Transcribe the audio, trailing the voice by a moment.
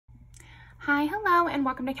Hi, hello, and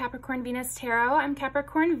welcome to Capricorn Venus Tarot. I'm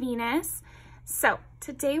Capricorn Venus. So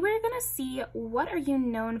today we're going to see what are you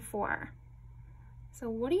known for. So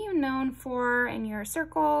what are you known for in your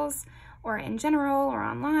circles or in general or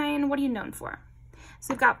online? What are you known for?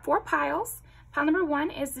 So we've got 4 piles. Pile number 1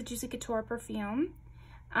 is the Juicy Couture perfume.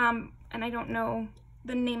 And I don't know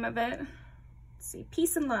the name of it. Let's see,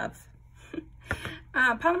 Peace and Love.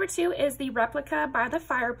 Pile number 2 is the Replica by the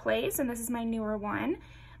Fireplace, and this is my newer one.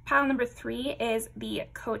 Pile number 3 is the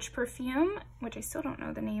Coach perfume, which I still don't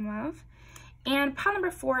know the name of. And pile number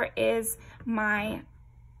 4 is my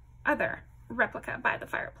other Replica by the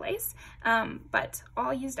Fireplace, but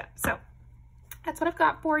all used up. So that's what I've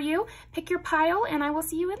got for you. Pick your pile and I will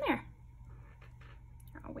see you in there.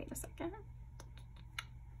 Oh, wait a second.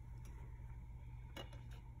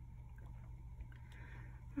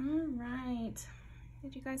 All right.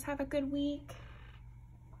 Did you guys have a good week?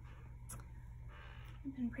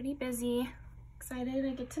 I've been pretty busy. Excited I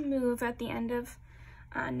get to move at the end of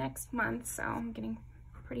next month, so I'm getting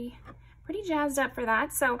pretty jazzed up for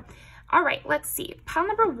that. So, all right, let's see. Pile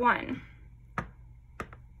number 1.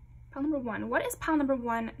 Pile number 1. What is pile number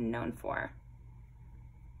 1 known for?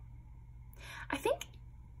 I think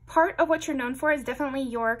part of what you're known for is definitely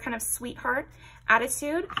your kind of sweetheart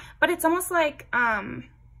attitude, but it's almost like,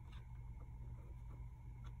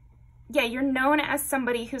 yeah, you're known as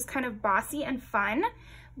somebody who's kind of bossy and fun,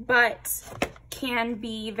 but can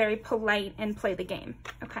be very polite and play the game,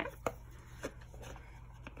 okay?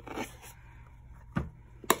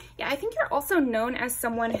 Yeah, I think you're also known as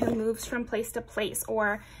someone who moves from place to place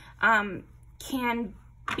or can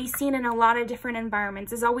be seen in a lot of different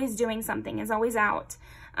environments, is always doing something, is always out.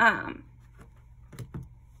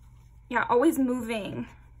 Yeah, always moving.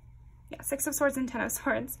 Yeah, 6 of Swords and 10 of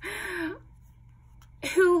Swords.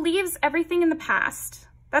 Who leaves everything in the past.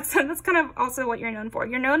 That's kind of also what you're known for.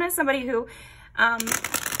 You're known as somebody who,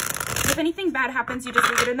 if anything bad happens, you just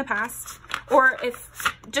leave it in the past. Or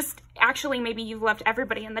if just actually maybe you've left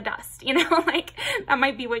everybody in the dust, you know, like that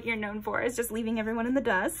might be what you're known for, is just leaving everyone in the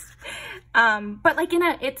dust. But like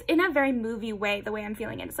it's in a very movie way, the way I'm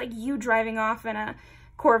feeling it. It's like you driving off in a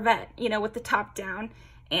Corvette, you know, with the top down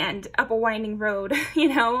and up a winding road, you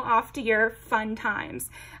know, off to your fun times.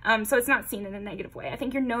 So it's not seen in a negative way. I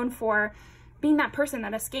think you're known for being that person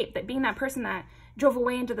that escaped, that being that person that drove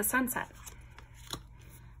away into the sunset.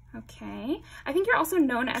 Okay. I think you're also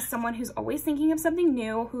known as someone who's always thinking of something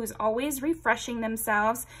new, who's always refreshing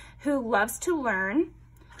themselves, who loves to learn.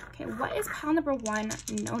 Okay, what is pile number 1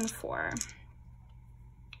 known for?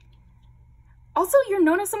 Also, you're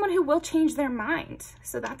known as someone who will change their mind.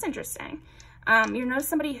 So that's interesting. You're known as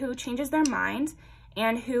somebody who changes their mind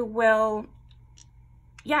and who will,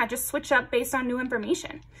 yeah, just switch up based on new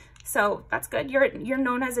information. So that's good. You're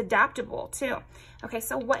known as adaptable too. Okay,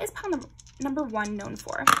 so what is pile number 1 known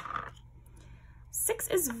for? 6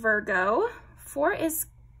 is Virgo, 4 is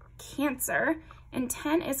Cancer, and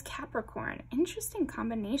 10 is Capricorn. Interesting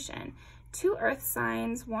combination. 2 earth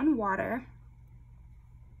signs, 1 water.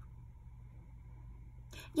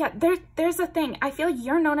 Yeah, there's a thing. I feel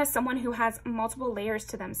you're known as someone who has multiple layers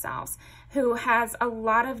to themselves, who has a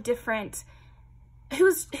lot of different,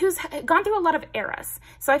 who's gone through a lot of eras.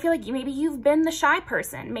 So I feel like maybe you've been the shy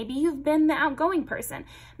person. Maybe you've been the outgoing person.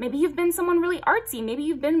 Maybe you've been someone really artsy. Maybe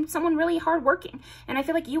you've been someone really hardworking. And I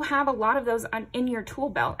feel like you have a lot of those in your tool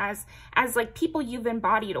belt as like people you've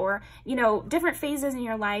embodied, or, you know, different phases in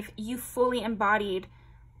your life, you fully embodied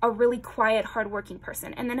a really quiet, hardworking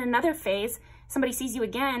person. And then another phase, somebody sees you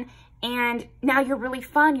again, and now you're really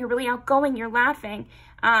fun, you're really outgoing, you're laughing,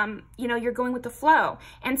 you know, you're going with the flow.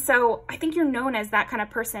 And so I think you're known as that kind of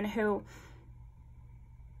person who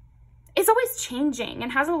is always changing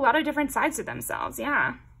and has a lot of different sides to themselves,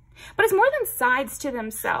 yeah. But it's more than sides to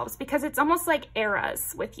themselves, because it's almost like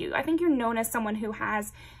eras with you. I think you're known as someone who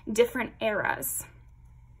has different eras.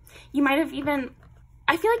 You might have even,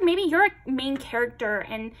 I feel like maybe you're a main character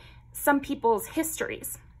in some people's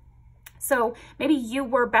histories. So maybe you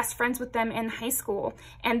were best friends with them in high school,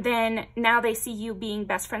 and then now they see you being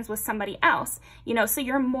best friends with somebody else, you know, so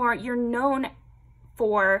you're known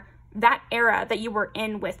for that era that you were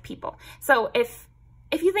in with people. So if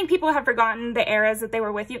you think people have forgotten the eras that they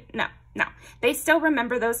were with you, no, they still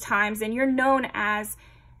remember those times, and you're known as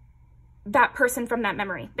that person from that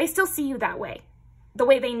memory. They still see you that way, the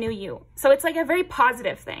way they knew you. So it's like a very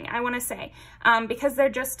positive thing, I want to say, because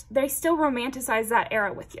they still romanticize that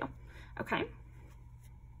era with you. Okay.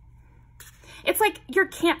 It's like your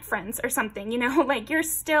camp friends or something, you know, like you're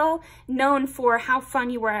still known for how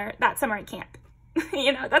fun you were that summer at camp.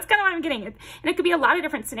 You know, that's kind of what I'm getting at. And it could be a lot of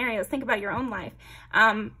different scenarios. Think about your own life.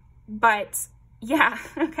 But Yeah,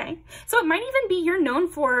 okay. So it might even be you're known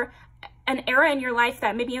for an era in your life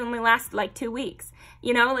that maybe only lasts like 2 weeks.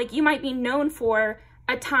 You know, like you might be known for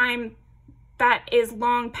a time that is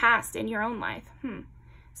long past in your own life.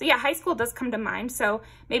 So yeah, high school does come to mind. So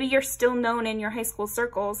maybe you're still known in your high school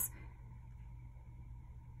circles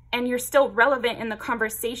and you're still relevant in the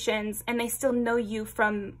conversations and they still know you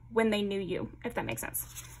from when they knew you, if that makes sense.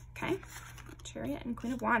 Okay. Chariot and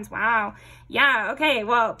Queen of Wands. Wow. Yeah. Okay.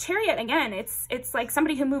 Well, Chariot, again, it's like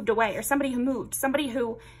somebody who moved away or somebody who moved, somebody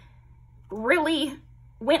who really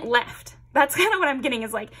went left. That's kind of what I'm getting,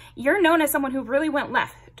 is like, you're known as someone who really went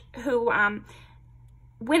left, who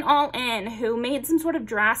went all in, who made some sort of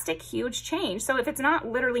drastic, huge change. So if it's not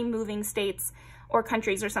literally moving states or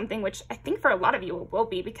countries or something, which I think for a lot of you it will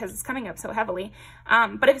be because it's coming up so heavily.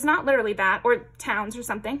 But if it's not literally that, or towns or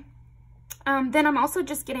something, then I'm also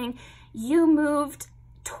just getting you moved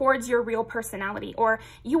towards your real personality, or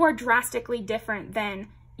you are drastically different than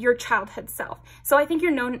your childhood self. So I think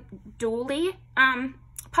you're known dually,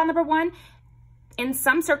 pile number 1. In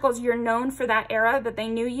some circles, you're known for that era that they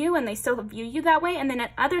knew you and they still view you that way. And then in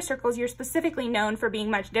other circles, you're specifically known for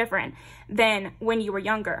being much different than when you were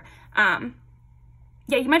younger.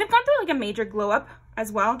 Yeah, you might have gone through like a major glow up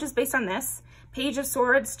as well, just based on this. Page of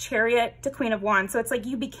Swords, Chariot to Queen of Wands. So it's like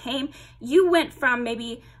you went from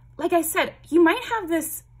maybe, like I said, you might have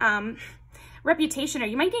this reputation, or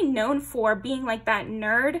you might be known for being like that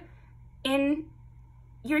nerd in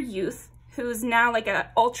your youth who's now like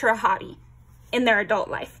a ultra hottie in their adult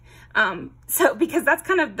life. So because that's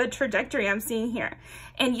kind of the trajectory I'm seeing here,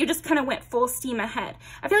 and you just kind of went full steam ahead.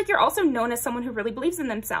 I feel like you're also known as someone who really believes in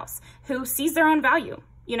themselves, who sees their own value,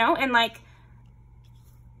 you know, and like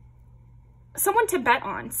someone to bet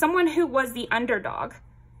on, someone who was the underdog.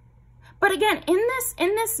 But again, in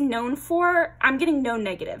this known for, I'm getting no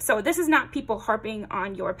negative. So this is not people harping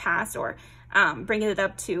on your past or bringing it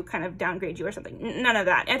up to kind of downgrade you or something. None of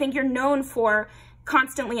that. I think you're known for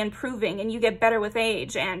constantly improving, and you get better with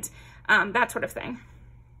age and that sort of thing.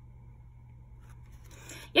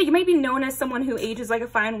 Yeah, you might be known as someone who ages like a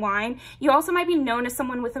fine wine. You also might be known as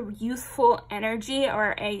someone with a youthful energy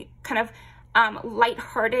or a kind of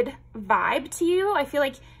lighthearted vibe to you. I feel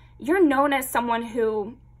like you're known as someone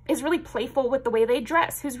who is really playful with the way they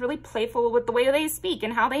dress, who's really playful with the way they speak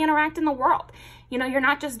and how they interact in the world. You know, you're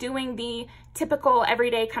not just doing the typical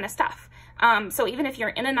everyday kind of stuff. So even if you're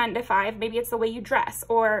in a 9-to-5, maybe it's the way you dress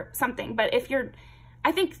or something. But if you're,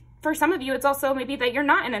 I think for some of you, it's also maybe that you're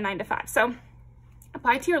not in a 9-to-5. So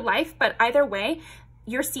apply to your life, but either way,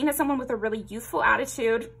 you're seen as someone with a really youthful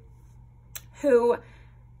attitude who,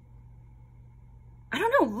 I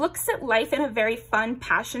don't know, looks at life in a very fun,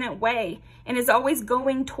 passionate way and is always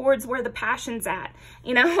going towards where the passion's at.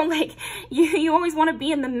 You know, like you always want to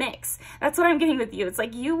be in the mix. That's what I'm getting with you. It's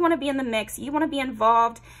like you want to be in the mix. You want to be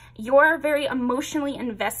involved. You're very emotionally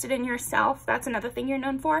invested in yourself. That's another thing you're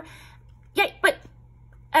known for. Yeah, but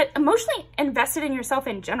emotionally invested in yourself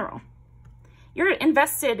in general. You're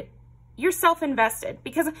invested, you're self-invested,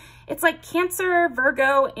 because it's like Cancer,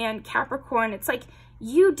 Virgo, and Capricorn. It's like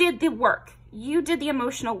you did the work. You did the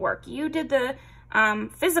emotional work. You did the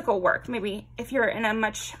physical work, maybe if you're in a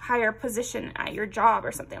much higher position at your job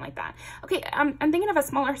or something like that. Okay, I'm thinking of a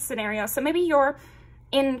smaller scenario. So maybe you're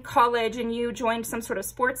in college and you joined some sort of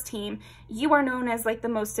sports team. You are known as like the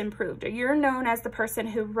most improved, or you're known as the person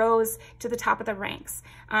who rose to the top of the ranks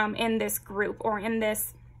in this group or in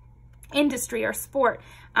this industry or sport.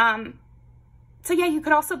 So yeah, you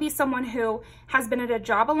could also be someone who has been at a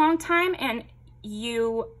job a long time and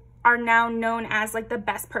you are now known as like the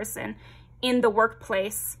best person in the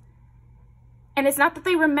workplace. And it's not that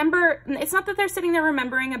they remember, it's not that they're sitting there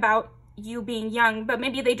remembering about you being young, but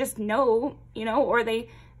maybe they just know, you know, or they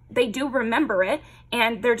do remember it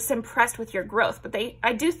and they're just impressed with your growth. But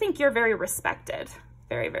I do think you're very respected,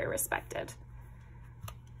 very, very respected.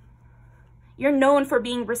 You're known for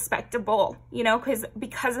being respectable, you know,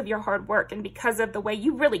 because of your hard work and because of the way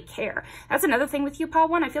you really care. That's another thing with you, Pile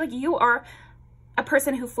 1. I feel like you are a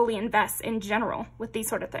person who fully invests in general with these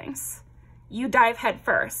sort of things. You dive head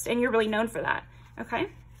first, and you're really known for that, okay?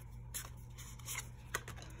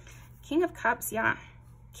 King of Cups, yeah.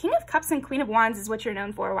 King of Cups and Queen of Wands is what you're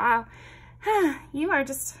known for. Wow.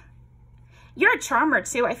 You're a charmer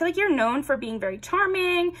too. I feel like you're known for being very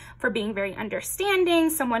charming, for being very understanding,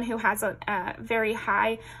 someone who has a very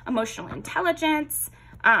high emotional intelligence.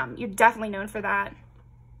 You're definitely known for that.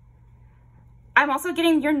 I'm also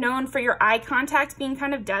getting you're known for your eye contact being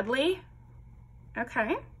kind of deadly.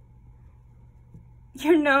 Okay.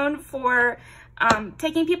 You're known for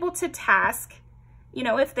taking people to task, you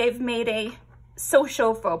know, if they've made a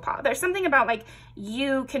social faux pas. There's something about like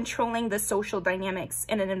you controlling the social dynamics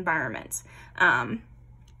in an environment.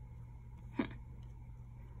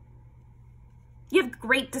 You have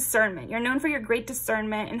great discernment. You're known for your great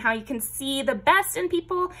discernment and how you can see the best in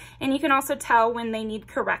people, and you can also tell when they need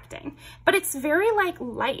correcting. But it's very like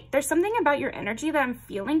light. There's something about your energy that I'm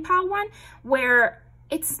feeling, Pile 1, where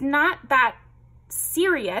it's not that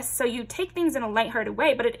serious. So you take things in a lighthearted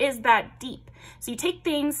way, but it is that deep. So you take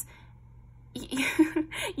things,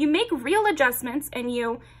 you make real adjustments, and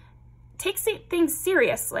you take things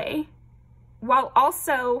seriously while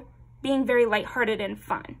also being very lighthearted and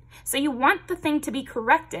fun. So you want the thing to be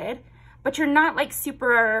corrected, but you're not like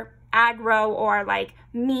super aggro or like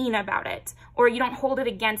mean about it, or you don't hold it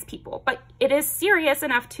against people. But it is serious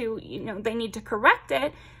enough to, you know, they need to correct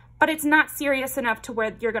it, but it's not serious enough to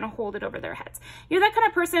where you're gonna hold it over their heads. You're that kind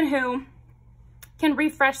of person who can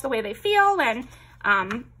refresh the way they feel and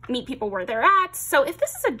meet people where they're at. So if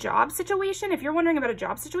this is a job situation, if you're wondering about a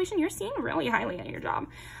job situation, you're seen really highly at your job.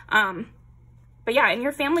 But yeah, in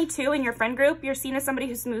your family too, in your friend group, you're seen as somebody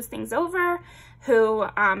who smooths things over, who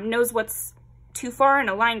knows what's too far and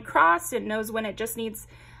a line crossed, and knows when it just needs,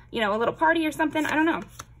 you know, a little party or something. I don't know.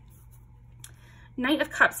 Knight of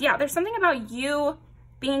Cups. Yeah, there's something about you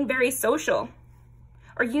being very social,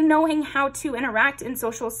 or you knowing how to interact in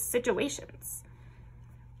social situations.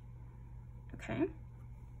 Okay.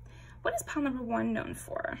 What is pile number 1 known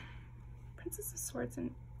for? Princess of Swords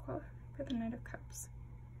and for the Knight of Cups.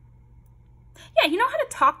 Yeah, you know how to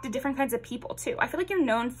talk to different kinds of people too. I feel like you're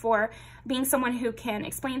known for being someone who can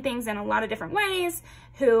explain things in a lot of different ways,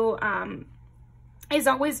 who is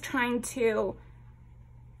always trying to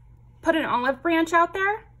put an olive branch out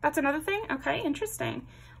there. That's another thing. Okay, interesting.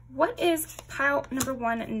 What is pile number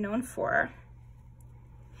 1 known for?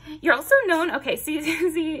 You're also known, okay, see,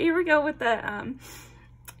 here we go with the,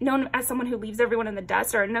 known as someone who leaves everyone in the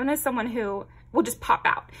dust, or known as someone who will just pop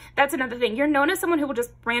out. That's another thing. You're known as someone who will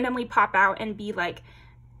just randomly pop out and be like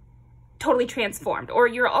totally transformed. Or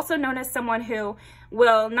you're also known as someone who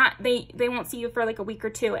will not, they won't see you for like a week or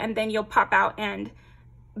two, and then you'll pop out and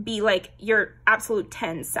be like your absolute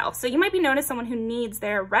 10 self. So you might be known as someone who needs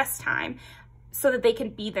their rest time so that they can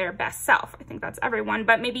be their best self. I think that's everyone,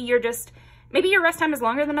 but maybe you're just, maybe your rest time is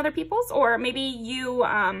longer than other people's, or maybe you,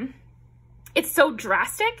 it's so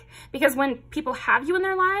drastic because when people have you in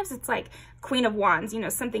their lives, it's like Queen of Wands, you know,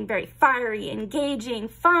 something very fiery, engaging,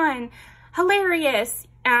 fun, hilarious,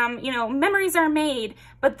 you know, memories are made.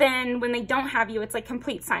 But then when they don't have you, it's like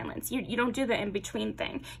complete silence. You don't do the in-between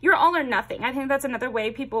thing. You're all or nothing. I think that's another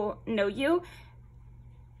way people know you.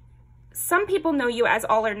 Some people know you as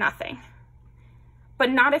all or nothing, but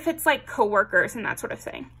not if it's like coworkers and that sort of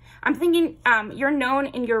thing. I'm thinking you're known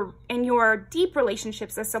in your deep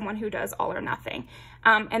relationships as someone who does all or nothing.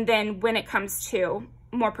 And then when it comes to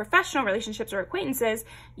more professional relationships or acquaintances,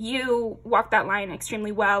 you walk that line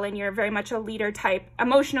extremely well, and you're very much a leader type,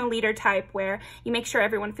 emotional leader type, where you make sure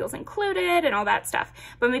everyone feels included and all that stuff.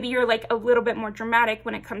 But maybe you're like a little bit more dramatic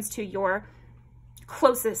when it comes to your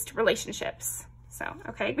closest relationships. So,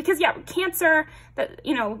 okay, because yeah, Cancer, that,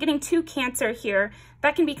 you know, getting to Cancer here,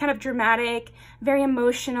 that can be kind of dramatic, very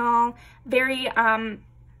emotional, very,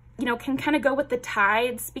 you know, can kind of go with the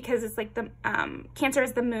tides, because it's like the, Cancer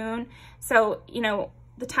is the moon. So, you know,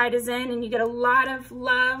 the tide is in and you get a lot of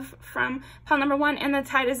love from pile number 1, and the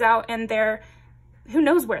tide is out and they're, who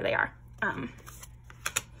knows where they are.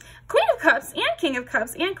 Queen of Cups and King of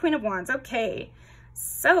Cups and Queen of Wands. Okay.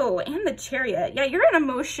 So, and the Chariot. Yeah, you're an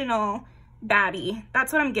emotional baddie.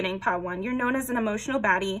 That's what I'm getting, pile 1. You're known as an emotional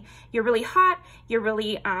baddie. You're really hot. You're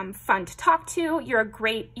really fun to talk to.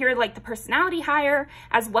 You're like the personality hire,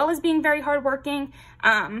 as well as being very hardworking.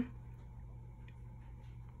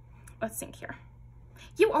 Let's think here.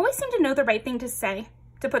 You always seem to know the right thing to say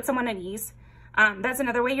to put someone at ease. That's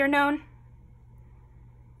another way you're known.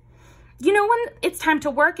 You know when it's time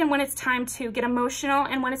to work and when it's time to get emotional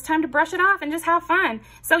and when it's time to brush it off and just have fun.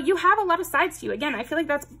 So you have a lot of sides to you. Again, I feel like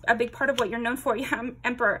that's a big part of what you're known for. Yeah,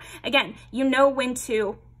 Emperor. Again, you know when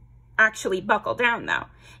to actually buckle down though.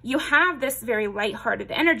 You have this very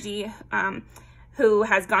lighthearted energy who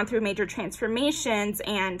has gone through major transformations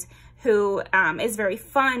and who is very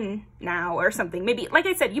fun now or something. Maybe, like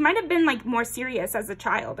I said, you might have been like more serious as a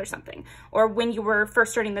child or something, or when you were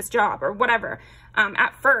first starting this job or whatever.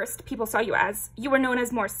 At first, people saw you as, you were known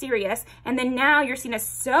as more serious, and then now you're seen as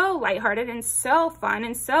so lighthearted and so fun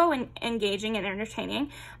and so engaging and entertaining.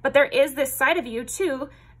 But there is this side of you too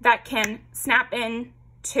that can snap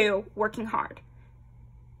into working hard.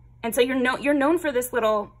 And so you're known for this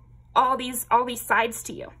little, all these sides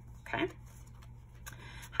to you, okay?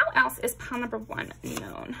 How else is pile number 1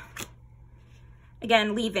 known?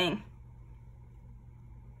 Again, leaving.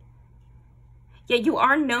 Yeah, you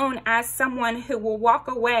are known as someone who will walk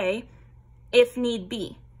away if need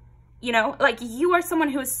be. You know, like you are someone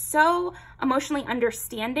who is so emotionally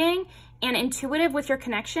understanding and intuitive with your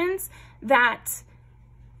connections that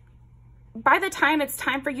by the time it's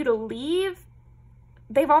time for you to leave,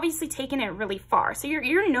 they've obviously taken it really far. So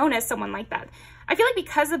you're known as someone like that. I feel like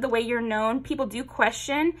because of the way you're known, people do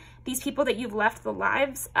question these people that you've left the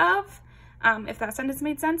lives of, if that sentence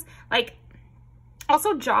made sense. Like,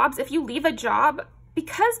 also jobs, if you leave a job,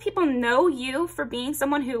 because people know you for being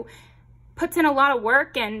someone who puts in a lot of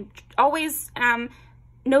work and always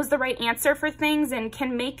knows the right answer for things and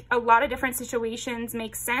can make a lot of different situations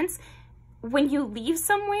make sense, when you leave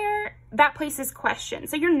somewhere, that place is questioned.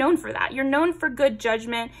 So you're known for that. You're known for good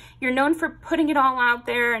judgment. You're known for putting it all out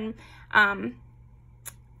there and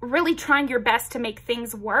really trying your best to make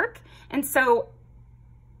things work. And so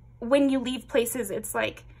when you leave places, it's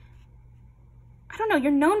like, I don't know,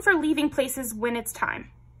 you're known for leaving places when it's time,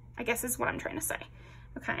 I guess is what I'm trying to say.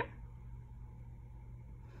 Okay.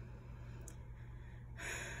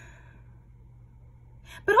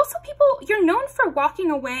 But also you're known for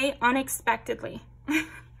walking away unexpectedly.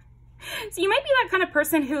 So you might be that kind of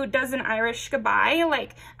person who does an Irish goodbye.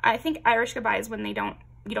 Like, I think Irish goodbye is when you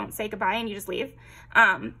don't say goodbye and you just leave.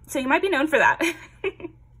 So you might be known for that.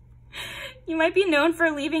 You might be known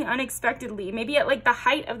for leaving unexpectedly. Maybe at like the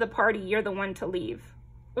height of the party, you're the one to leave.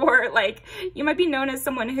 Or like, you might be known as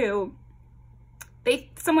someone who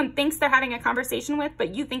someone thinks they're having a conversation with,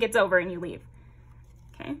 but you think it's over and you leave.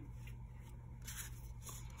 Okay.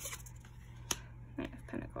 Knight of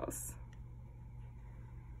Pentacles.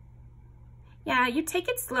 Yeah, you take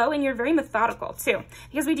it slow and you're very methodical too.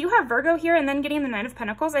 Because we do have Virgo here and then getting the Knight of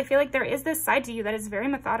Pentacles. I feel like there is this side to you that is very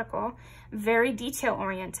methodical, very detail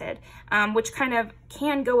oriented, which kind of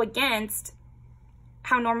can go against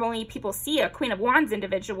how normally people see a Queen of Wands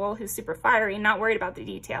individual who's super fiery and not worried about the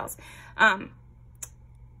details.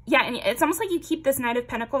 Yeah, and it's almost like you keep this Knight of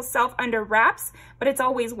Pentacles self under wraps, but it's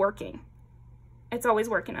always working. It's always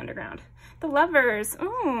working underground. The Lovers.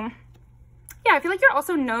 Oh, yeah, I feel like you're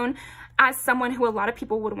also known as someone who a lot of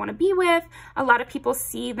people would want to be with. A lot of people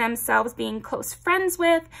see themselves being close friends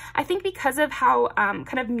with. I think because of how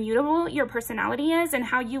kind of mutable your personality is and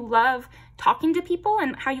how you love talking to people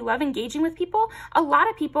and how you love engaging with people, a lot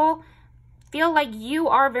of people feel like you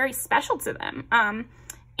are very special to them.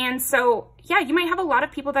 And so, yeah, you might have a lot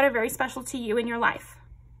of people that are very special to you in your life.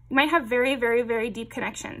 You might have very, very, very deep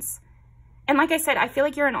connections. And like I said, I feel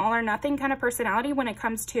like you're an all or nothing kind of personality when it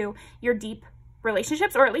comes to your deep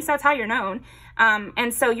relationships, or at least that's how you're known.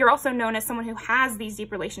 And so you're also known as someone who has these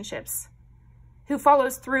deep relationships, who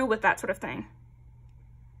follows through with that sort of thing.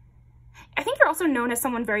 I think you're also known as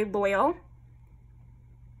someone very loyal,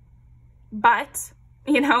 but,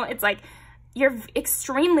 you know, it's like you're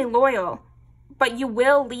extremely loyal, but you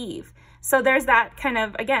will leave. So there's that kind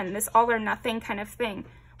of, again, this all or nothing kind of thing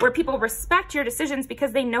where people respect your decisions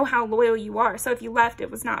because they know how loyal you are. So if you left, it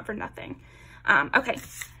was not for nothing. Okay.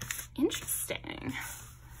 Interesting.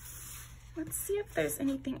 Let's see if there's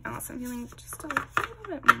anything else. I'm feeling just a little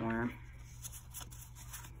bit more.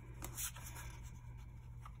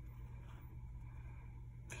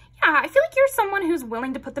 Yeah, I feel like you're someone who's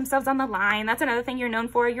willing to put themselves on the line. That's another thing you're known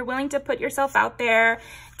for. You're willing to put yourself out there,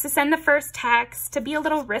 to send the first text, to be a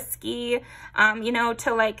little risky, you know,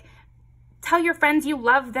 to like tell your friends you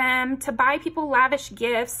love them, to buy people lavish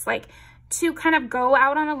gifts, like to kind of go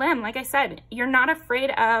out on a limb. Like I said, you're not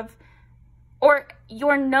afraid of, or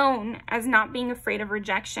you're known as not being afraid of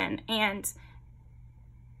rejection and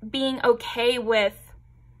being okay with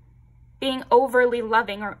being overly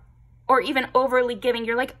loving or even overly giving.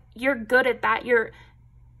 You're like, you're good at that.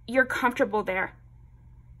 You're comfortable there.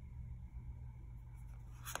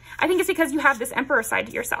 I think it's because you have this Emperor side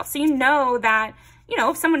to yourself. So you know that, you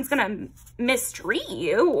know, if someone's going to mistreat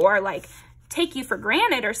you or like take you for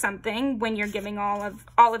granted or something when you're giving all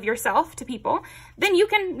of yourself to people, then you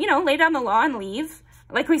can, you know, lay down the law and leave,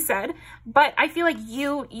 like we said. But I feel like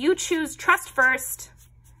you choose trust first.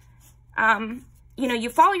 You know, you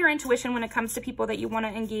follow your intuition when it comes to people that you want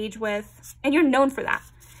to engage with, and you're known for that.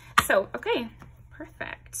 So, okay,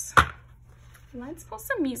 perfect. Let's pull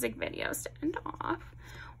some music videos to end off.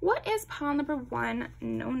 What is pile number 1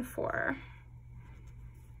 known for?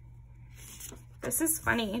 This is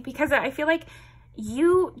funny because I feel like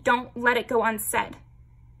you don't let it go unsaid.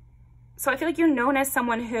 So I feel like you're known as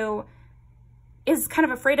someone who is kind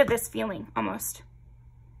of afraid of this feeling almost.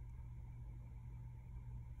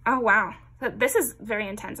 Oh, wow. This is very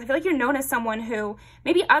intense. I feel like you're known as someone who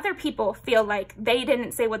maybe other people feel like they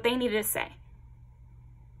didn't say what they needed to say.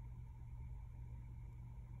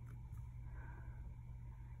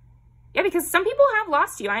 because some people have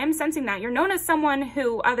lost you. I am sensing that. You're known as someone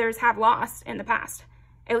who others have lost in the past.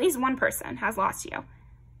 At least one person has lost you.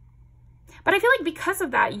 But I feel like because of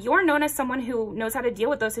that, you're known as someone who knows how to deal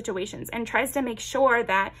with those situations and tries to make sure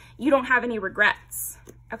that you don't have any regrets.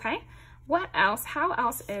 Okay? What else? How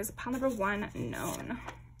else is pile number 1 known?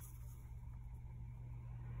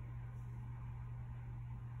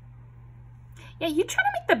 Yeah, you try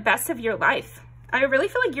to make the best of your life. I really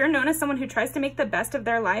feel like you're known as someone who tries to make the best of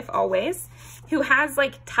their life always, who has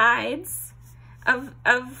like tides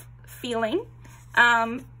of feeling.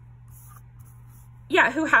 Yeah,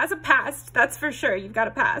 who has a past, that's for sure. You've got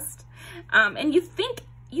a past. And you think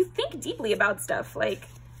deeply about stuff, like,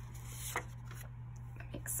 that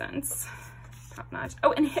makes sense. Top notch.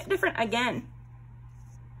 Oh, and hit different again.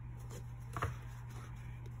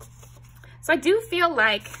 So I do feel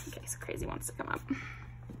like, okay, so crazy wants to come up.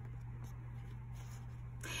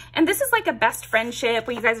 And this is like a best friendship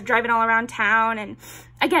where you guys are driving all around town. And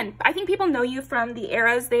again, I think people know you from the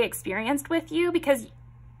eras they experienced with you, because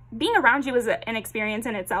being around you is an experience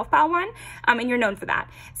in itself, pile 1, and you're known for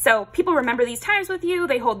that. So people remember these times with you.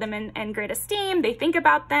 They hold them in great esteem. They think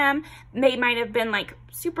about them. They might have been like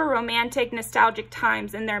super romantic, nostalgic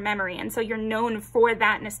times in their memory. And so you're known for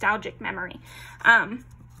that nostalgic memory.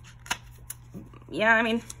 Yeah, I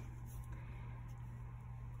mean,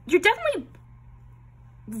 you're definitely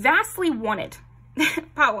vastly wanted,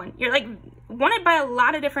 pile 1. You're like wanted by a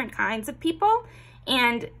lot of different kinds of people.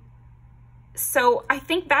 And so I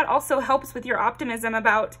think that also helps with your optimism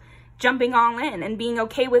about jumping all in and being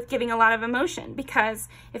okay with giving a lot of emotion, because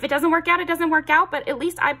if it doesn't work out, it doesn't work out, but at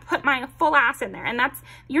least I put my full ass in there. And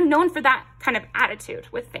you're known for that kind of attitude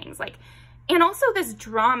with things, like, and also this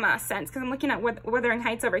drama sense, because I'm looking at Wuthering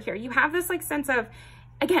Heights over here. You have this like sense of,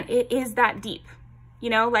 again, it is that deep, you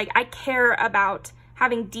know, like I care about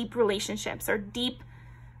having deep relationships or deep,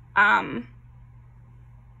 I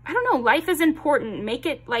don't know, life is important. Make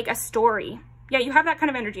it like a story. Yeah, you have that kind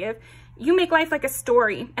of energy of you make life like a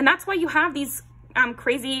story. And that's why you have these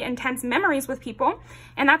crazy, intense memories with people.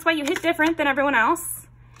 And that's why you hit different than everyone else.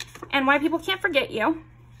 And why people can't forget you.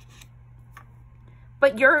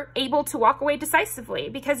 But you're able to walk away decisively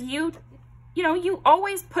because you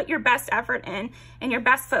always put your best effort in and your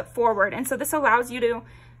best foot forward. And so this allows you to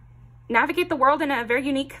navigate the world in a very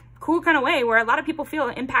unique, cool kind of way where a lot of people feel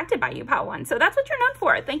impacted by you, pile 1. So that's what you're known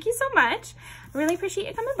for. Thank you so much. I really appreciate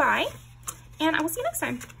you coming by, and I will see you next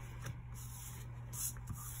time.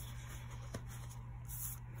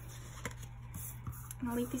 And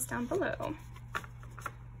I'll leave these down below.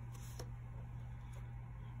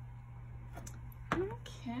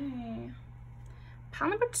 Okay. Pile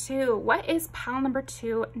number 2. What is pile number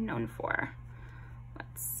 2 known for?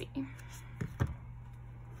 Let's see.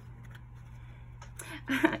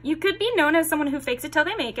 You could be known as someone who fakes it till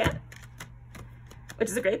they make it, which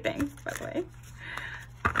is a great thing, by the way.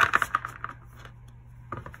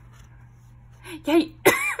 Yeah.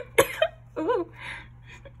 Ooh.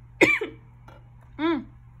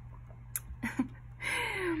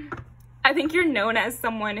 I think you're known as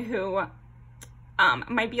someone who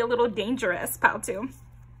might be a little dangerous, pile 2.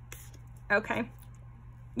 Okay.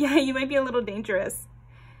 Yeah, you might be a little dangerous.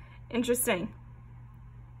 Interesting.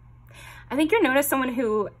 I think you're known as someone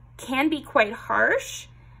who can be quite harsh,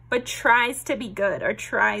 but tries to be good or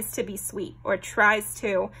tries to be sweet or tries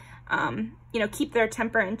to, keep their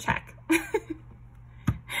temper in check.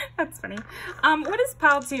 That's funny. What is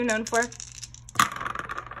pile 2 known for?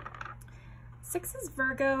 6 is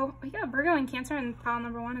Virgo. We got Virgo and Cancer in pile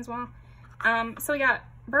number 1 as well. So we got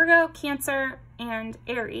Virgo, Cancer, and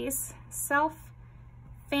Aries. Self,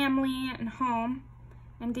 family, and home,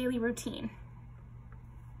 and daily routine.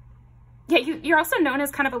 Yeah, you're also known as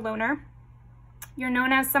kind of a loner. You're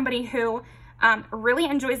known as somebody who really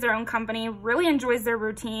enjoys their own company, really enjoys their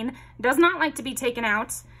routine, does not like to be taken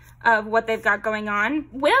out of what they've got going on.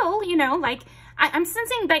 I'm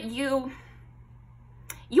sensing that you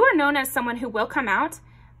are known as someone who will come out,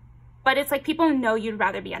 but it's like people know you'd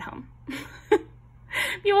rather be at home.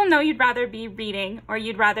 People know you'd rather be reading, or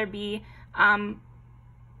you'd rather be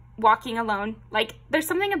walking alone. Like, there's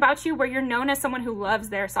something about you where you're known as someone who loves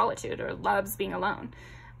their solitude or loves being alone,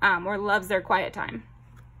 or loves their quiet time,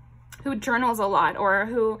 who journals a lot, or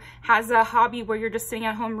who has a hobby where you're just sitting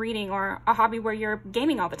at home reading, or a hobby where you're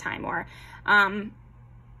gaming all the time, or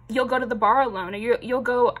you'll go to the bar alone, or you'll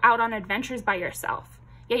go out on adventures by yourself.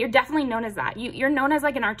 Yeah, you're definitely known as that. You're known as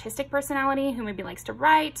like an artistic personality who maybe likes to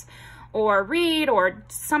write or read or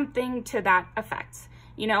something to that effect.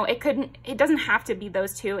 You know, it doesn't have to be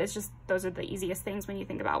those two. It's just, those are the easiest things when you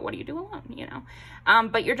think about what do you do alone, you know?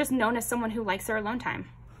 But you're just known as someone who likes their alone time,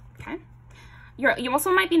 okay? You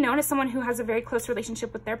also might be known as someone who has a very close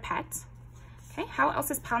relationship with their pet. Okay, how else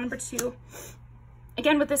is pile number 2?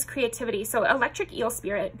 Again, with this creativity. So electric eel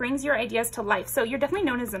spirit brings your ideas to life. So you're definitely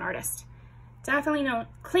known as an artist. Definitely known.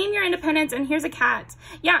 Claim your independence, and here's a cat.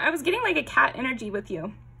 Yeah, I was getting like a cat energy with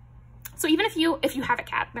you. So even if you have a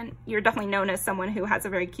cat, then you're definitely known as someone who has a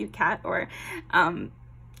very cute cat, or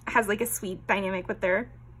has like a sweet dynamic with their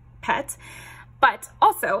pet. But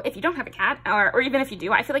also, if you don't have a cat, or even if you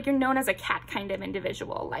do, I feel like you're known as a cat kind of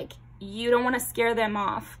individual. Like, you don't want to scare them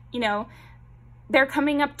off. You know, they're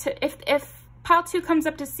coming up to, if pile 2 comes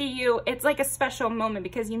up to see you, it's like a special moment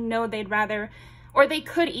because you know they'd rather, or they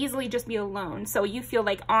could easily just be alone. So you feel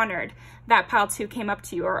like honored that pile 2 came up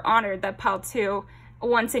to you, or honored that pile 2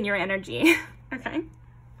 wants in your energy. Okay.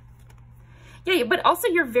 Yeah, but also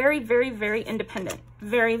you're very, very, very independent.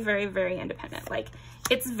 Very, very, very independent. Like,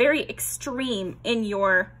 it's very extreme in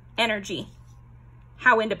your energy,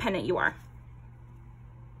 how independent you are.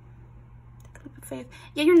 Take a leap of faith.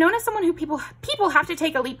 Yeah, you're known as someone who people have to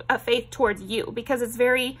take a leap of faith towards you, because it's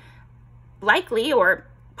very likely or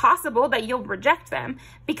possible that you'll reject them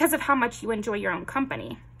because of how much you enjoy your own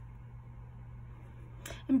company.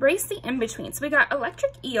 Embrace the in-between. So we got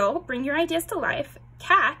electric eel, bring your ideas to life,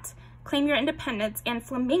 cat, claim your independence, and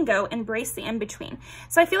flamingo, embrace the in-between.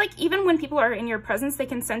 So I feel like even when people are in your presence, they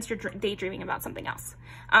can sense you're daydreaming about something else,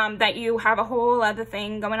 that you have a whole other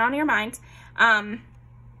thing going on in your mind. Yeah,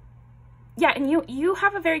 and you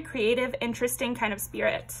have a very creative, interesting kind of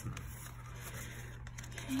spirit.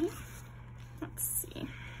 Okay, let's see.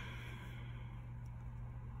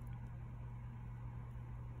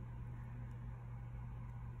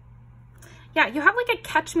 Yeah, you have like a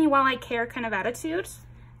catch me while I care kind of attitude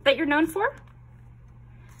that you're known for.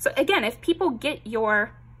 So again, if people get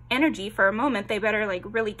your energy for a moment, they better like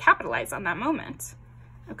really capitalize on that moment.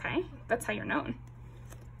 Okay, that's how you're known.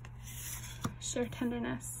 Share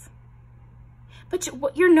tenderness. But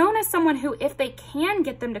you're known as someone who, if they can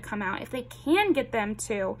get them to come out, if they can get them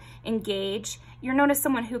to engage, you're known as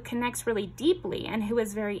someone who connects really deeply and who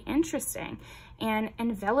is very interesting and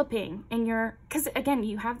enveloping in your, because again,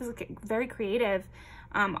 you have this very creative,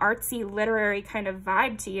 artsy, literary kind of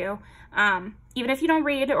vibe to you. Even if you don't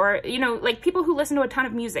read, or, you know, like people who listen to a ton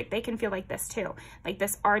of music, they can feel like this too, like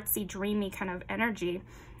this artsy, dreamy kind of energy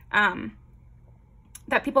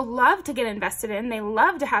that people love to get invested in. They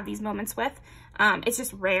love to have these moments with. It's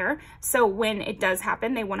just rare. So when it does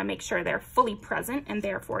happen, they want to make sure they're fully present and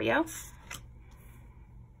there for you.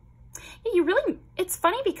 Yeah, you really, it's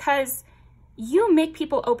funny because you make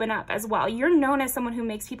people open up as well. You're known as someone who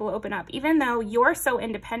makes people open up, even though you're so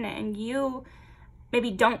independent and you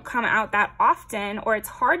maybe don't come out that often, or it's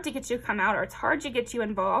hard to get you to come out, or it's hard to get you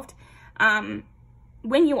involved.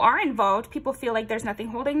 When you are involved, people feel like there's nothing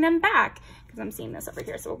holding them back, because I'm seeing this over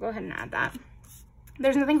here, so we'll go ahead and add that.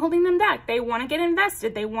 There's nothing holding them back. They want to get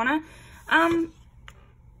invested. They want to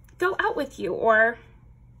go out with you, or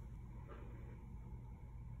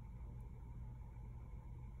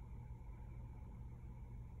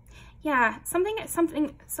yeah, something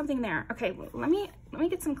there. Okay, let me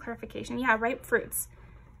get some clarification. Yeah, ripe fruits.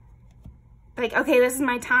 Like, okay, this is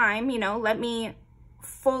my time, you know, let me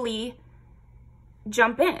fully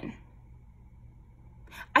jump in.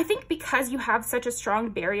 I think because you have such a strong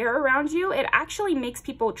barrier around you, it actually makes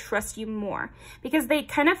people trust you more, because they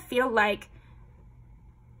kind of feel like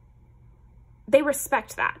they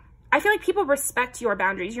respect that. I feel like people respect your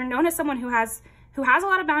boundaries. You're known as someone who has a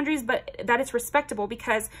lot of boundaries, but that it's respectable,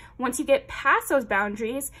 because once you get past those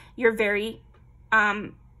boundaries, you're very,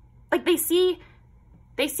 like they see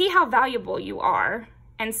how valuable you are.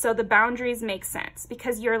 And so the boundaries make sense,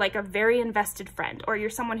 because you're like a very invested friend, or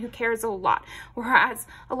you're someone who cares a lot, or has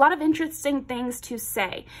a lot of interesting things to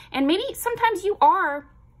say. And maybe sometimes you are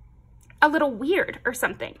a little weird or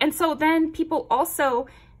something. And so then people also,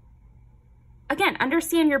 again,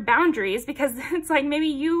 understand your boundaries, because it's like maybe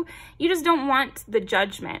you just don't want the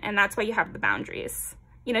judgment, and that's why you have the boundaries.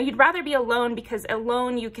 You know, you'd rather be alone, because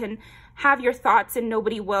alone you can have your thoughts and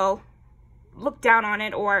nobody will look down on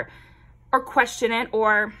it or question it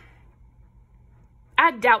or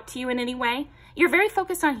add doubt to you in any way. You're very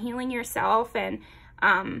focused on healing yourself and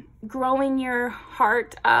growing your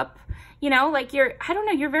heart up. You know, like I don't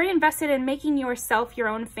know, you're very invested in making yourself your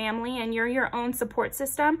own family, and you're your own support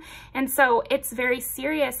system. And so it's very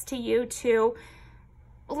serious to you to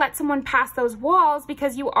let someone pass those walls,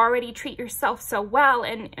 because you already treat yourself so well.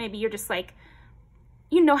 And maybe you're just like,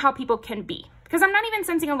 you know how people can be. Because I'm not even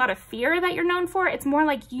sensing a lot of fear that you're known for. It's more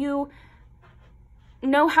like you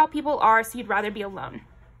know how people are, so you'd rather be alone.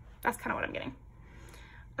 That's kind of what I'm getting.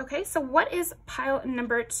 Okay, so what is pile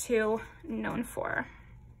number 2 known for?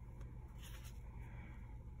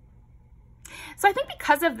 So I think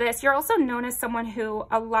because of this, you're also known as someone who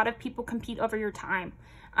a lot of people compete over your time.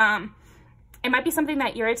 It might be something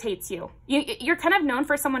that irritates you. You're kind of known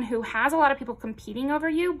for someone who has a lot of people competing over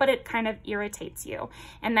you, but it kind of irritates you.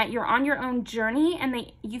 And that you're on your own journey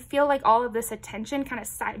and you feel like all of this attention kind of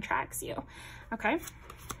sidetracks you. Okay?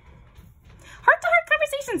 Heart-to-heart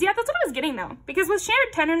conversations. Yeah, that's what I was getting though. Because with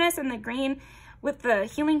shared tenderness and the green with the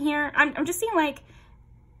healing here, I'm just seeing like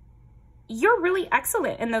you're really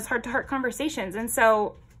excellent in those heart-to-heart conversations. And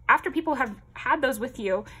so after people have had those with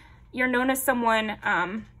you, you're known as someone...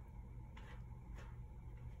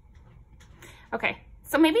 Okay,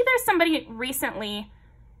 so maybe there's somebody recently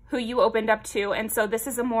who you opened up to, and so this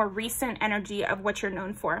is a more recent energy of what you're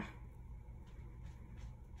known for.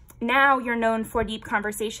 Now you're known for deep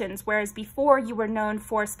conversations, whereas before you were known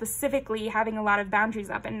for specifically having a lot of boundaries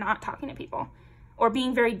up and not talking to people or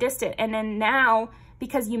being very distant. And then now,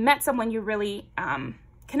 because you met someone you really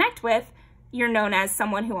connect with, you're known as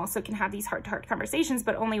someone who also can have these heart-to-heart conversations,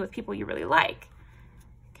 but only with people you really like.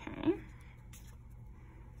 Okay.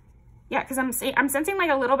 Yeah, because I'm sensing like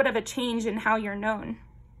a little bit of a change in how you're known.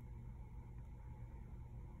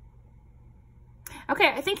 Okay,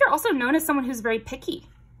 I think you're also known as someone who's very picky.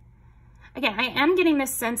 Again, I am getting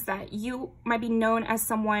this sense that you might be known as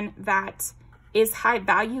someone that is high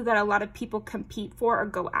value, that a lot of people compete for or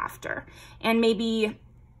go after. And maybe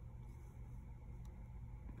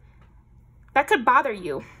that could bother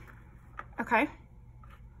you, okay?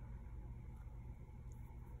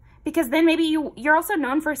 Because then maybe you're also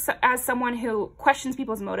known as someone who questions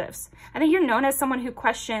people's motives. I think you're known as someone who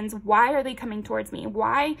questions, why are they coming towards me?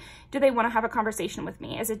 Why do they want to have a conversation with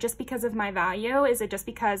me? Is it just because of my value? Is it just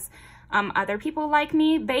because other people like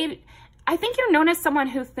me? I think you're known as someone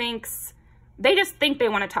who thinks, they just think they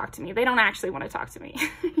want to talk to me. They don't actually want to talk to me,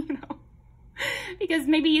 you know? Because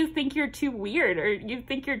maybe you think you're too weird or you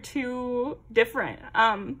think you're too different.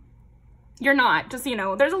 You're not, just, you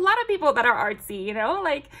know, there's a lot of people that are artsy, you know,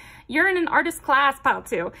 like you're in an artist class, pal,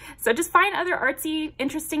 too. So just find other artsy,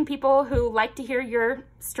 interesting people who like to hear your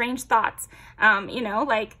strange thoughts, you know,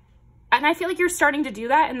 like, and I feel like you're starting to do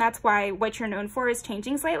that. And that's why what you're known for is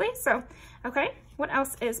changing slightly. So, okay, what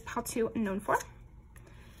else is pal 2 known for?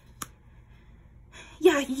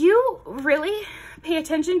 Yeah, you really pay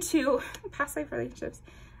attention to past life relationships.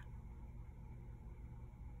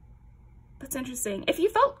 That's interesting. If you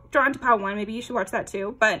felt drawn to pile 1, maybe you should watch that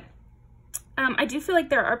too. But I do feel like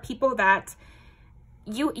there are people that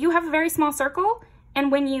you have a very small circle.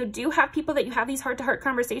 And when you do have people that you have these heart-to-heart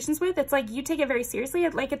conversations with, it's like you take it very seriously,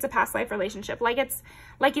 like it's a past life relationship. Like it's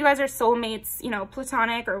like you guys are soulmates, you know,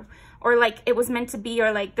 platonic or like it was meant to be,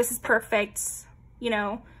 or like this is perfect, you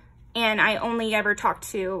know, and I only ever talk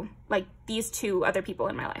to like these 2 other people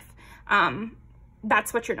in my life.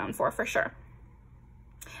 That's what you're known for sure.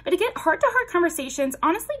 But to get heart-to-heart conversations,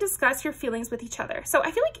 honestly discuss your feelings with each other. So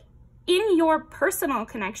I feel like in your personal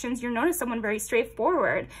connections, you're known as someone very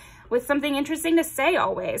straightforward with something interesting to say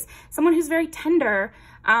always. Someone who's very tender.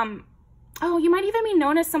 Oh, you might even be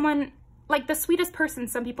known as someone like the sweetest person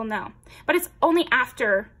some people know. But it's only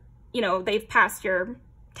after, you know, they've passed your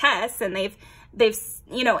tests and they've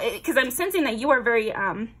you know, because I'm sensing that you are very,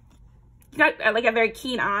 you got like a very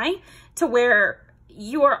keen eye to where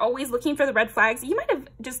you are always looking for the red flags. You might have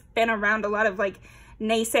just been around a lot of like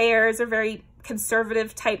naysayers or very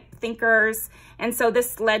conservative type thinkers. And so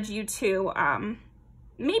this led you to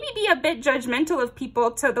maybe be a bit judgmental of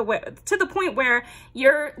people to the point where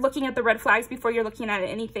you're looking at the red flags before you're looking at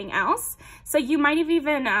anything else. So you might have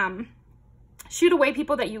even shoot away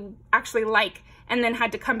people that you actually like and then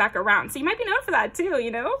had to come back around. So you might be known for that too,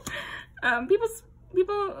 you know?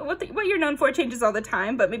 What you're known for changes all the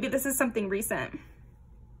time, but maybe this is something recent.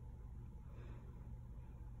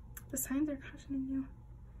 The signs are cautioning you.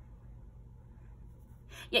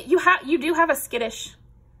 Yeah, you do have a skittish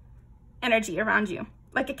energy around you,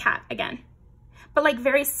 like a cat again, but like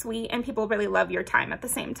very sweet, and people really love your time at the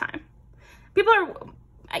same time.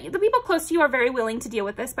 The people close to you are very willing to deal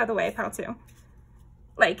with this, by the way, pal 2.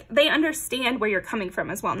 Like they understand where you're coming from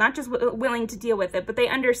as well, not just willing to deal with it, but they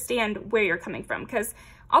understand where you're coming from, because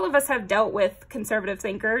all of us have dealt with conservative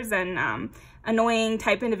thinkers and annoying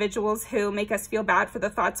type individuals who make us feel bad for the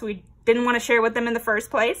thoughts we didn't want to share with them in the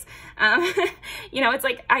first place. You know, it's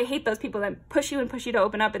like, I hate those people that push you to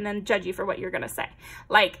open up and then judge you for what you're going to say.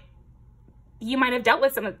 Like, you might have dealt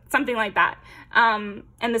with something like that. And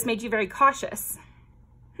this made you very cautious.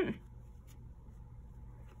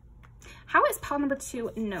 How is pal number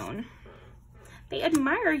 2 known? They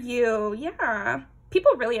admire you. Yeah.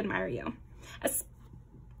 People really admire you.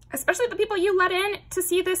 Especially the people you let in to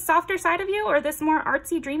see this softer side of you, or this more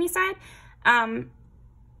artsy, dreamy side.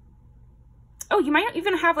 oh, you might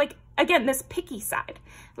even have like, again, this picky side,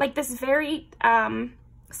 like this very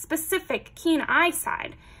specific keen eye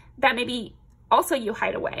side that maybe also you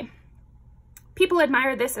hide away. People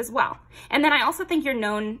admire this as well. And then I also think you're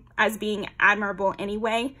known as being admirable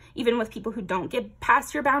anyway, even with people who don't get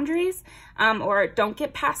past your boundaries, or don't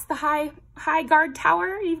get past the high guard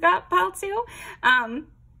tower you've got piled to.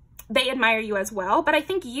 They admire you as well, but I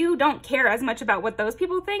think you don't care as much about what those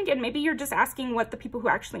people think, and maybe you're just asking what the people who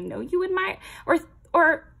actually know you admire,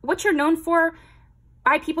 or what you're known for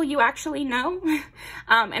by people you actually know.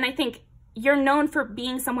 And I think you're known for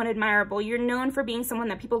being someone admirable. You're known for being someone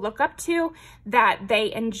that people look up to, that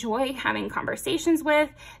they enjoy having conversations with,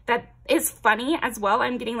 that is funny as well.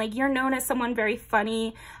 I'm getting like, you're known as someone very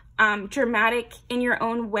funny, dramatic in your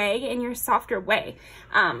own way, in your softer way.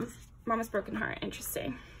 Mama's broken heart,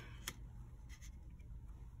 interesting.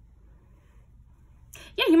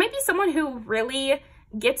 Yeah, you might be someone who really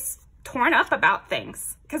gets torn up about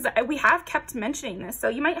things, because we have kept mentioning this. So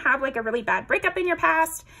you might have like a really bad breakup in your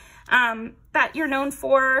past that you're known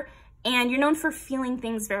for, and you're known for feeling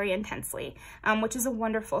things very intensely, which is a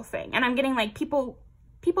wonderful thing. And I'm getting like people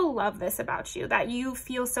love this about you, that you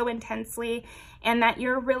feel so intensely, and that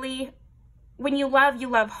you're really, when you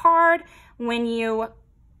love hard. When you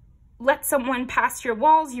let someone pass your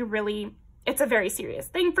walls, it's a very serious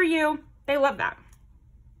thing for you. They love that.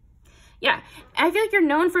 Yeah, I feel like you're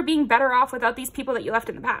known for being better off without these people that you left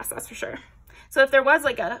in the past, that's for sure. So if there was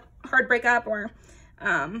like a hard breakup or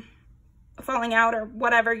falling out or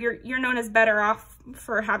whatever, you're known as better off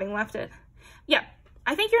for having left it. Yeah,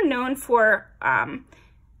 I think you're known for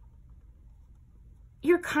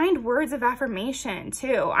your kind words of affirmation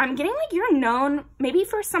too. I'm getting like you're known maybe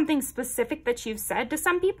for something specific that you've said to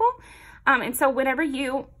some people. And so whenever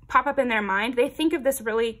you pop up in their mind, they think of this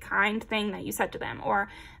really kind thing that you said to them, or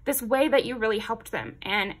this way that you really helped them.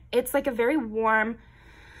 And it's like a very warm,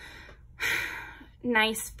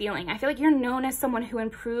 nice feeling. I feel like you're known as someone who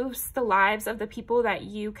improves the lives of the people that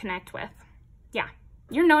you connect with. Yeah,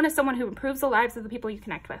 you're known as someone who improves the lives of the people you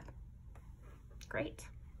connect with. Great.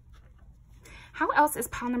 How else is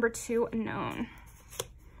pile number 2 known?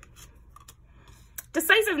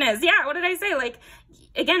 Decisiveness. Yeah, what did I say? Like,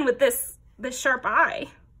 again, with this sharp eye.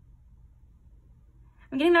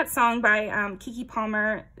 I'm getting that song by Kiki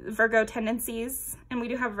Palmer, Virgo Tendencies, and we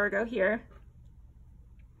do have Virgo here.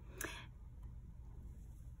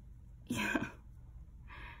 Yeah.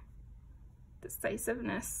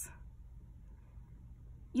 Decisiveness.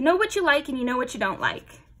 You know what you like and you know what you don't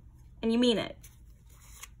like, and you mean it.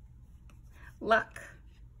 Luck.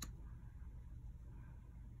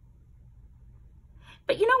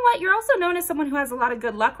 But you know what? You're also known as someone who has a lot of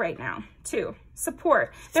good luck right now, too.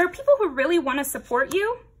 Support. There are people who really want to support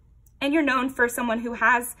you, and you're known for someone who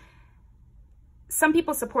has some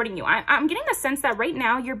people supporting you. I'm getting the sense that right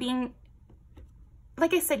now you're being,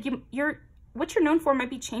 like I said, what you're known for might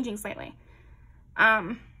be changing slightly.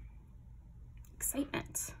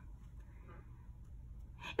 Excitement.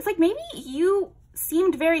 It's like maybe you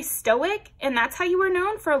seemed very stoic, and that's how you were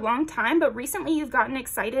known for a long time, but recently you've gotten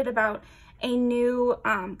excited about a new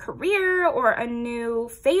career or a new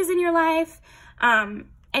phase in your life,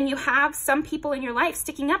 and you have some people in your life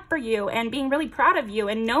sticking up for you and being really proud of you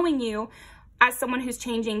and knowing you as someone who's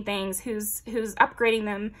changing things, who's upgrading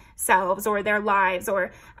themselves or their lives,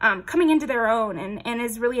 or coming into their own and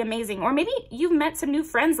is really amazing. Or maybe you've met some new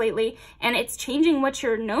friends lately and it's changing what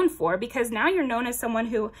you're known for, because now you're known as someone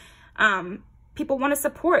who people want to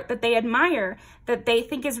support, that they admire, that they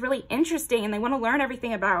think is really interesting and they want to learn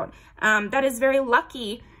everything about, that is very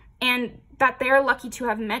lucky, and that they're lucky to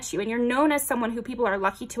have met you. And you're known as someone who people are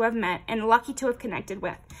lucky to have met and lucky to have connected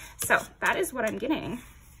with. So that is what I'm getting.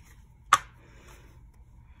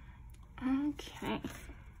 Okay.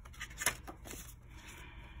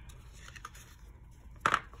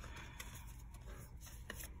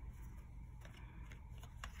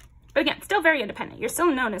 But again, still very independent. You're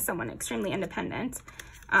still known as someone extremely independent.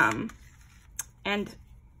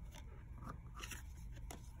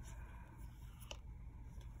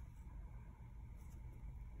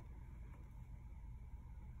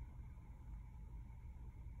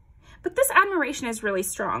 But this admiration is really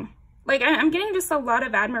strong. Like, I'm getting just a lot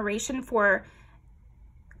of admiration for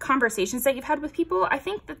conversations that you've had with people. I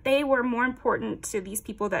think that they were more important to these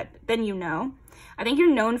people than you know. I think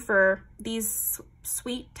you're known for these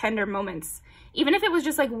sweet, tender moments. Even if it was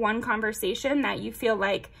just like one conversation that you feel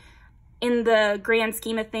like in the grand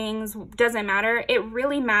scheme of things doesn't matter, it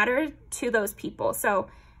really mattered to those people. So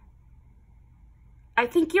I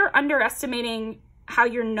think you're underestimating how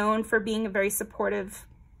you're known for being a very supportive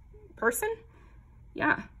person.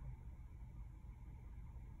 Yeah.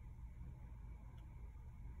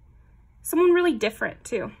 Someone really different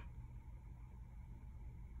too.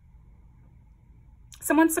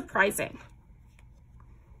 Someone surprising.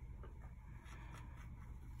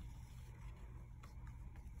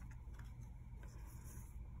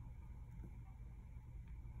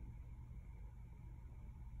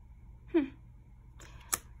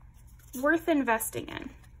 Worth investing in.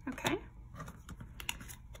 Okay.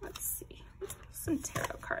 Let's see. Let's pull some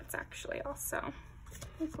tarot cards actually also.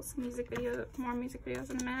 We'll pull some music video, more music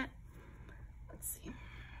videos in a minute. Let's see.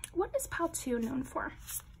 What is pile 2 known for?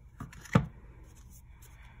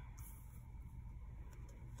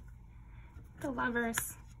 The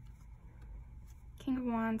Lovers. King of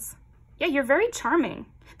Wands. Yeah, you're very charming.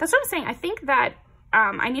 That's what I'm saying. I think that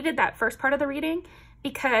I needed that first part of the reading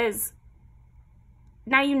because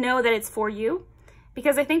now you know that it's for you,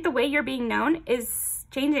 because I think the way you're being known is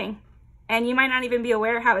changing and you might not even be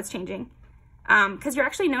aware how it's changing, because you're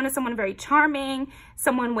actually known as someone very charming,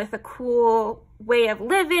 someone with a cool way of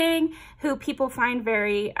living, who people find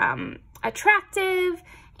very attractive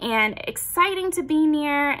and exciting to be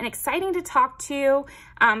near and exciting to talk to,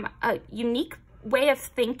 a unique way of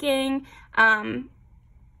thinking.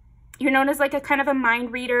 You're known as like a kind of a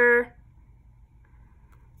mind reader.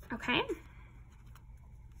 Okay.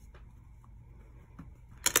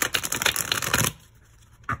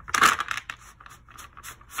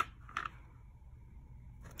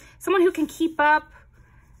 Someone who can keep up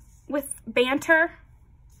with banter.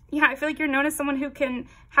 Yeah, I feel like you're known as someone who can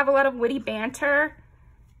have a lot of witty banter.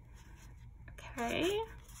 Okay,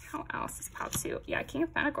 how else is pile 2? Yeah, King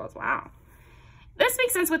of Pentacles, wow. This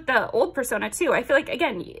makes sense with the old persona too. I feel like,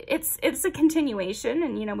 again, it's a continuation,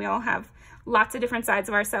 and you know, we all have lots of different sides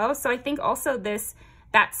of ourselves. So I think also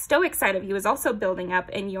that stoic side of you is also building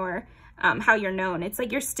up in your how you're known. It's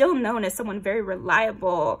like you're still known as someone very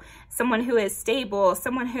reliable, someone who is stable,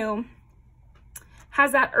 someone who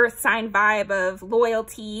has that earth sign vibe of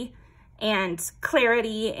loyalty and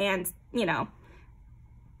clarity and, you know,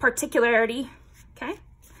 particularity. Okay.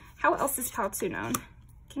 How else is pile 2 known?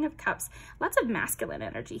 King of Cups. Lots of masculine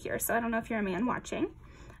energy here. So I don't know if you're a man watching.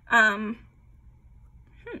 King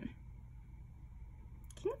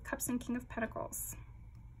of Cups and King of Pentacles.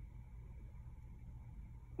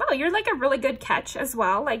 Well, you're like a really good catch as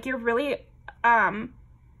well. Like you're really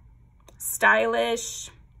stylish,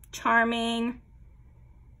 charming.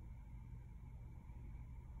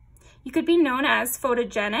 You could be known as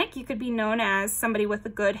photogenic. You could be known as somebody with a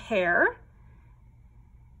good hair.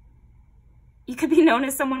 You could be known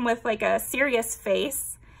as someone with like a serious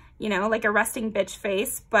face, you know, like a resting bitch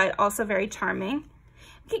face, but also very charming.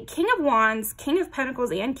 Okay, King of Wands, King of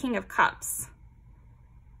Pentacles, and King of Cups.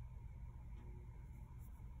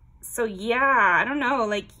 So yeah, I don't know,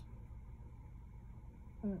 like,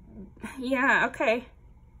 yeah, okay.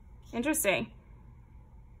 Interesting.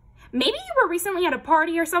 Maybe you were recently at a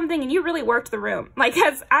party or something and you really worked the room. Like,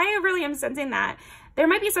 as I really am sensing that there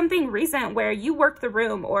might be something recent where you worked the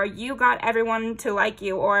room, or you got everyone to like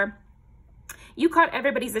you, or you caught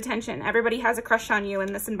everybody's attention. Everybody has a crush on you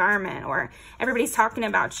in this environment, or everybody's talking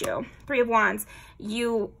about you. 3 of Wands,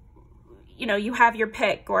 you know, you have your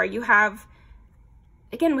pick, or you have,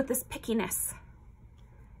 again, with this pickiness,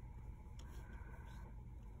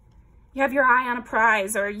 you have your eye on a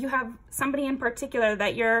prize, or you have somebody in particular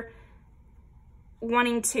that you're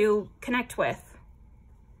wanting to connect with.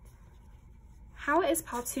 How is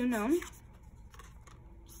pile 2 known?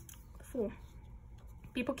 Fool.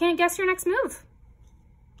 People can't guess your next move.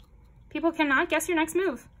 People cannot guess your next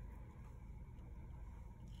move.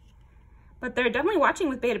 But they're definitely watching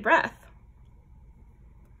with bated breath.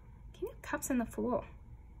 King of Cups and the Fool.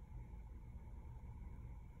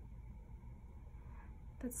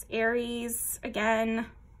 That's Aries again.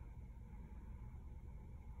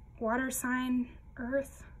 Water sign,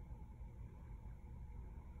 Earth.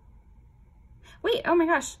 Wait, oh my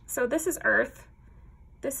gosh. So this is Earth,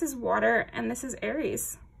 this is water, and this is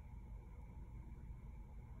Aries.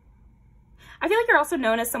 I feel like you're also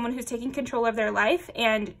known as someone who's taking control of their life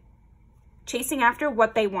and chasing after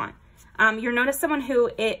what they want. You're known as someone who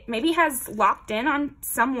maybe has locked in on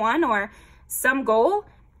someone or some goal,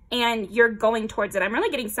 and you're going towards it. I'm really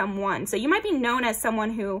getting someone. So you might be known as someone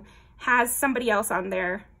who has somebody else on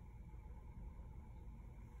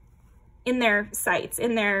in their sights,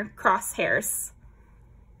 in their crosshairs.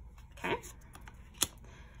 Okay.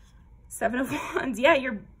 7 of Wands. Yeah,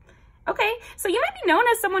 okay. So you might be known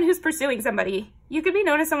as someone who's pursuing somebody. You could be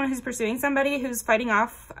known as someone who's pursuing somebody who's fighting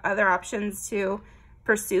off other options to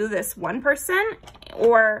pursue this one person,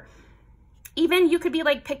 or even you could be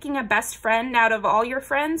like picking a best friend out of all your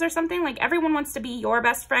friends or something. Like everyone wants to be your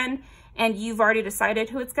best friend and you've already decided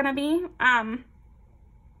who it's going to be.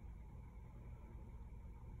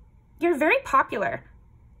 you're very popular.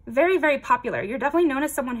 Very, very popular. You're definitely known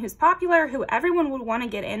as someone who's popular, who everyone would want to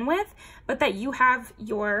get in with, but that you have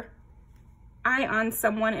your eye on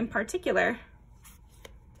someone in particular.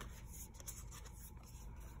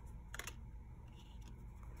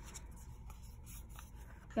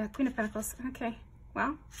 Yeah, Queen of Pentacles. Okay,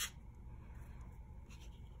 well.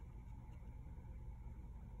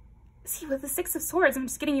 See, with the Six of Swords, I'm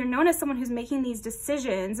just getting you're known as someone who's making these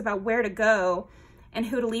decisions about where to go and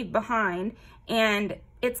who to leave behind. And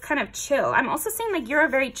it's kind of chill. I'm also saying like you're a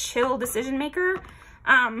very chill decision maker.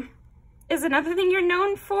 Is another thing you're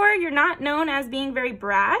known for. You're not known as being very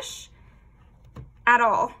brash at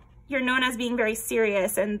all. You're known as being very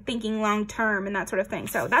serious and thinking long term and that sort of thing.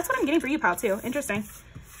 So that's what I'm getting for you, pal, too. Interesting.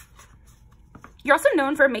 You're also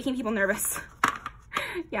known for making people nervous.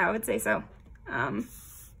 Yeah, I would say so.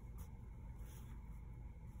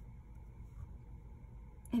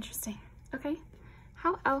 Interesting. Okay.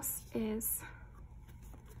 How else is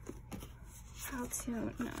how to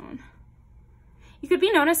known? You could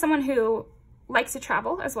be known as someone who likes to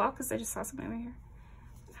travel as well, because I just saw something over here.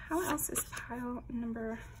 How else is pile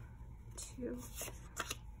number 2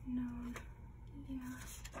 known?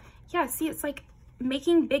 Yeah, see, it's like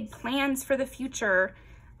making big plans for the future.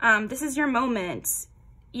 This is your moment.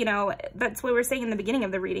 You know, that's what we were saying in the beginning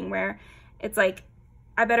of the reading, where it's like,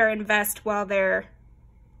 I better invest while they're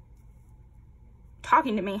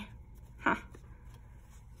talking to me. Huh.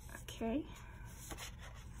 Okay.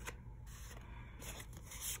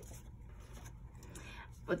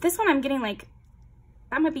 But this one I'm getting like,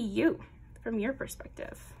 that might be you from your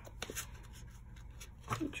perspective.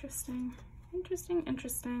 Interesting. Interesting,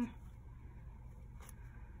 interesting.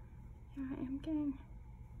 Yeah, I am getting.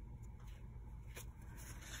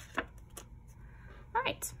 All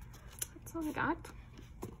right. That's all I got.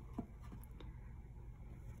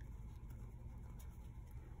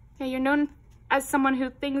 Yeah, you're known as someone who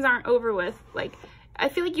things aren't over with. Like, I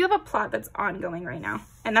feel like you have a plot that's ongoing right now.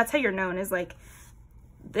 And that's how you're known, is like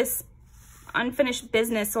this unfinished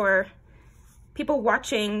business or people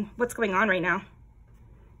watching what's going on right now.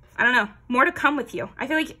 I don't know. More to come with you. I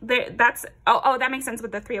feel like that's, oh, that makes sense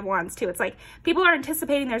with the 3 of Wands too. It's like people are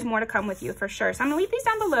anticipating there's more to come with you for sure. So I'm gonna leave these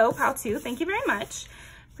down below, pal, too. Thank you very much.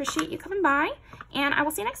 Appreciate you coming by, and I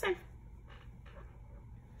will see you next time.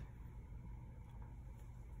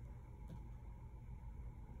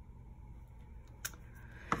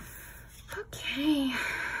 Okay,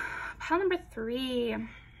 pile number 3.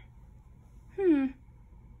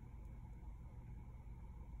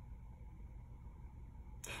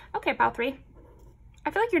 Okay, pile 3.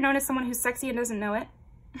 I feel like you're known as someone who's sexy and doesn't know it.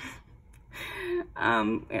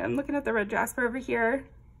 I'm looking at the red jasper over here.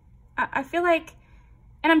 I feel like,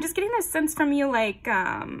 and I'm just getting this sense from you, like,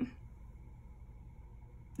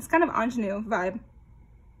 it's kind of ingenue vibe.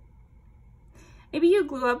 Maybe you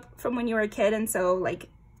grew up from when you were a kid, and so, like,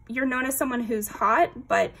 you're known as someone who's hot,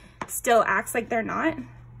 but still acts like they're not.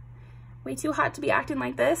 Way too hot to be acting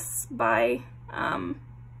like this by,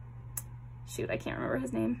 shoot, I can't remember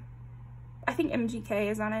his name. I think MGK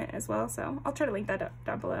is on it as well, so I'll try to link that up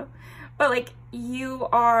down below. But, like, you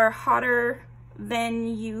are hotter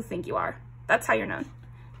than you think you are. That's how you're known,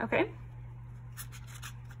 okay?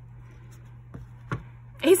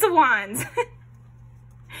 Ace of Wands.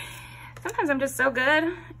 Sometimes I'm just so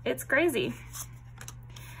good, it's crazy.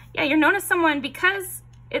 Yeah, you're known as someone because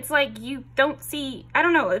it's like you don't see, I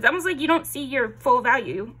don't know, it's almost like you don't see your full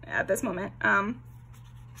value at this moment.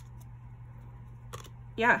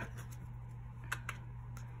 Yeah.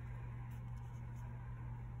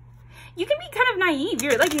 You can be kind of naive.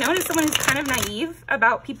 You're like known as someone who's kind of naive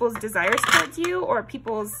about people's desires towards you or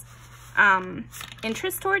people's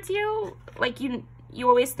interest towards you. Like you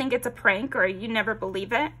always think it's a prank or you never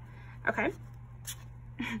believe it. Okay.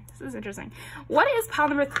 This is interesting. What is pile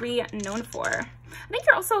number 3 known for? I think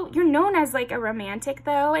you're known as like a romantic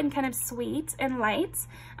though, and kind of sweet and light.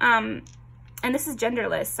 And this is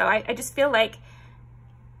genderless. So I just feel like,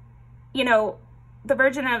 you know, the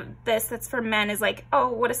version of this that's for men is like, oh,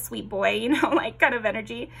 what a sweet boy, you know, like kind of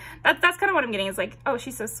energy. That's kind of what I'm getting, is like, oh,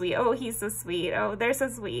 she's so sweet. Oh, he's so sweet. Oh, they're so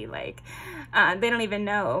sweet. Like, they don't even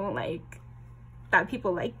know, like, that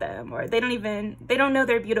people like them, or they don't know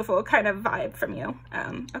they're beautiful kind of vibe from you.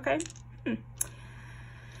 Okay.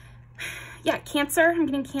 Yeah, Cancer. I'm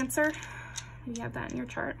getting Cancer. Maybe you have that in your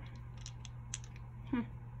chart.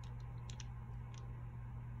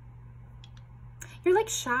 You're like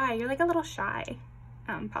shy. You're like a little shy.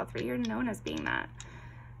 Pile 3, you're known as being that.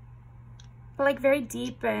 But like very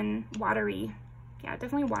deep and watery. Yeah,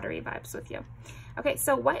 definitely watery vibes with you. Okay,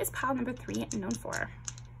 so what is pile number 3 known for?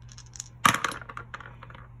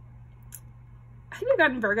 think we've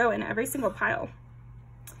gotten Virgo in every single pile.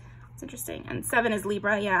 It's interesting. And 7 is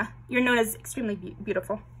Libra. Yeah. You're known as extremely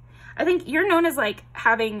beautiful. I think you're known as like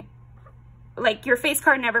having, like, your face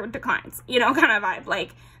card never declines, you know, kind of vibe.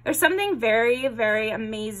 Like, there's something very, very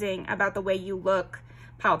amazing about the way you look,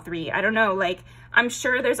 pile 3. I don't know, like, I'm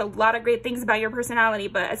sure there's a lot of great things about your personality,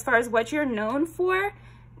 but as far as what you're known for,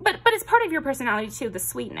 but it's part of your personality too, the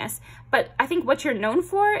sweetness. But I think what you're known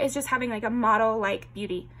for is just having like a model-like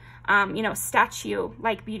beauty, you know,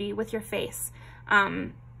 statue-like beauty with your face.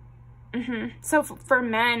 So for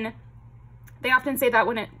men, they often say that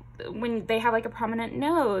when they have like a prominent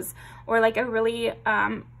nose or like a really,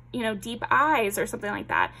 you know, deep eyes or something like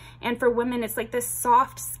that. And for women, it's like this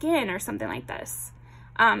soft skin or something like this.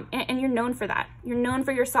 And you're known for that. You're known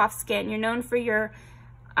for your soft skin. You're known for your,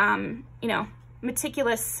 you know,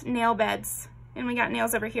 meticulous nail beds. And we got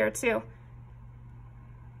nails over here too.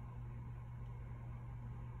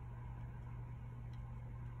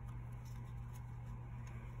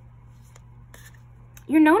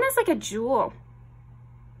 You're known as like a jewel.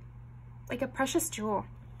 Like a precious jewel.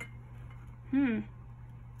 A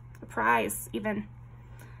prize even.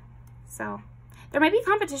 So there might be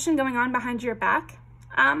competition going on behind your back,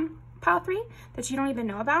 pile 3, that you don't even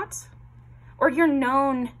know about. Or you're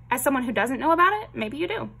known as someone who doesn't know about it. Maybe you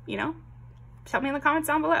do, you know. Tell me in the comments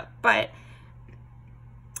down below. But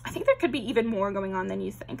I think there could be even more going on than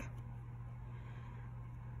you think.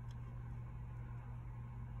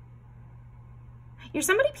 You're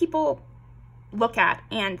somebody people look at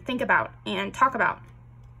and think about and talk about.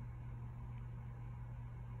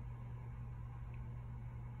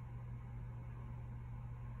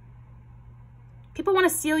 People want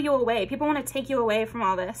to seal you away. People want to take you away from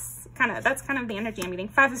all this. That's kind of the energy I'm getting.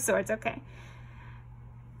 5 of Swords, okay.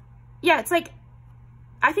 Yeah, it's like,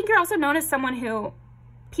 I think you're also known as someone who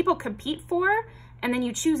people compete for, and then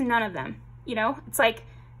you choose none of them, you know? It's like,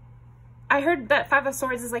 I heard that 5 of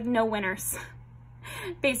Swords is like no winners,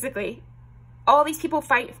 basically. All these people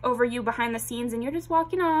fight over you behind the scenes, and you're just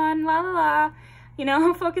walking on, la la la, you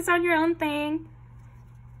know, focus on your own thing.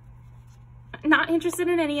 Not interested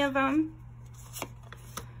in any of them.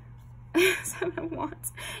 7 of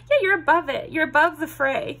Wands. Yeah, you're above it. You're above the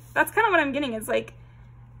fray. That's kind of what I'm getting. Is like,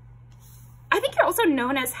 I think you're also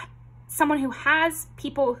known as someone who has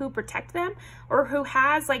people who protect them, or who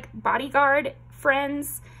has like bodyguard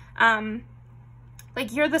friends.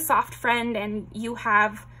 Like you're the soft friend and you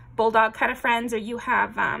have bulldog kind of friends, or you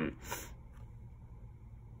have,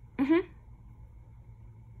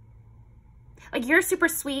 like you're super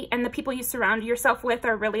sweet and the people you surround yourself with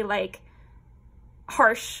are really like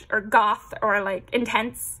harsh or goth or like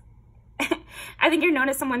intense. I think you're known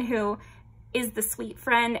as someone who is the sweet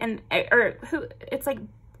friend, and or who it's like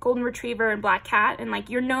golden retriever and black cat, and like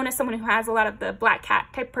you're known as someone who has a lot of the black cat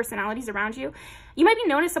type personalities around you. You might be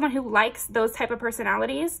known as someone who likes those type of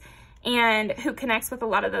personalities and who connects with a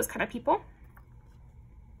lot of those kind of people.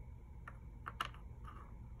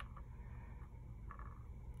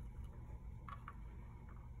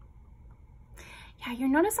 Yeah, you're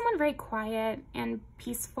known as someone very quiet and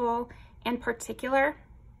peaceful and particular.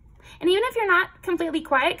 And even if you're not completely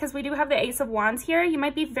quiet, because we do have the Ace of Wands here, you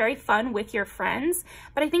might be very fun with your friends,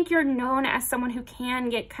 but I think you're known as someone who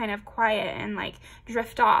can get kind of quiet and like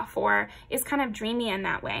drift off, or is kind of dreamy in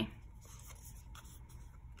that way.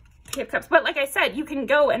 Page of Cups. But like I said, you can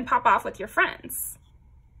go and pop off with your friends.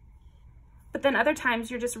 But then other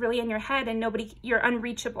times you're just really in your head and you're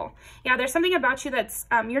unreachable. Yeah, there's something about you that's,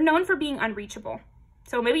 you're known for being unreachable.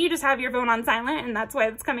 So maybe you just have your phone on silent and that's why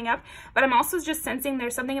it's coming up. But I'm also just sensing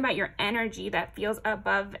there's something about your energy that feels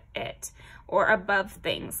above it, or above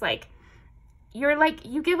things. Like,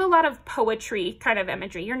 you give a lot of poetry kind of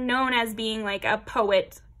imagery. You're known as being like a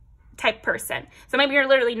poet type person. So maybe you're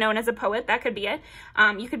literally known as a poet. That could be it.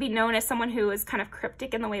 You could be known as someone who is kind of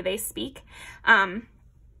cryptic in the way they speak.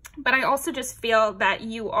 But I also just feel that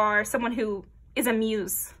you are someone who is a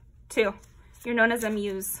muse too. You're known as a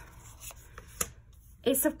muse.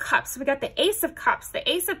 Ace of Cups. We got the Ace of Cups, the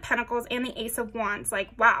Ace of Pentacles, and the Ace of Wands. Like,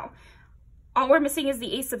 wow. All we're missing is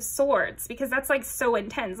the Ace of Swords, because that's like so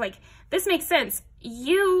intense. Like, this makes sense.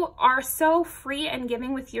 You are so free and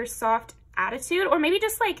giving with your soft attitude, or maybe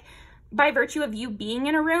just like by virtue of you being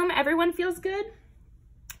in a room, everyone feels good.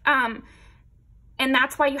 And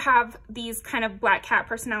that's why you have these kind of black cat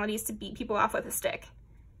personalities to beat people off with a stick.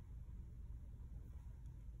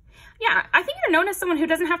 Yeah, I think you're known as someone who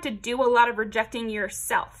doesn't have to do a lot of rejecting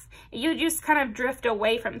yourself. You just kind of drift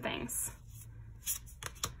away from things.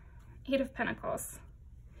 8 of Pentacles.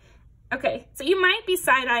 Okay, so you might be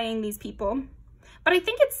side-eyeing these people, But I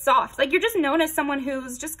think it's soft. Like, you're just known as someone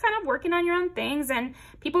who's just kind of working on your own things, and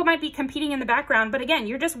people might be competing in the background. But again,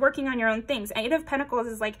 you're just working on your own things. Eight of Pentacles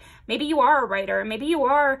is like, maybe you are a writer. Maybe you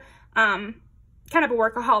are kind of a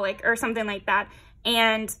workaholic or something like that.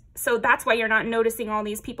 And so that's why you're not noticing all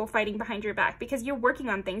these people fighting behind your back, because you're working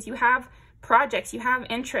on things. You have projects. You have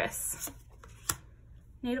interests.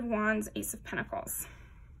 Knight of Wands, Ace of Pentacles.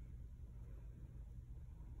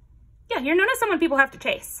 Yeah, you're known as someone people have to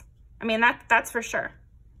chase. I mean, that's for sure.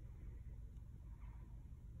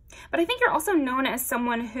 But I think you're also known as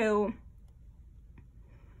someone who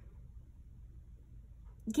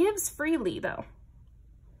gives freely, though.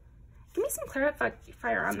 Give me some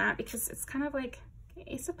clarifier on that, because it's kind of like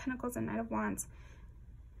Ace of Pentacles and Knight of Wands.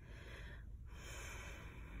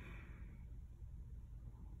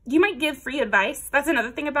 You might give free advice. That's another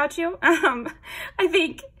thing about you. I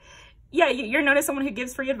think, yeah, you're known as someone who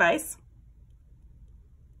gives free advice,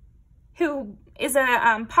 who is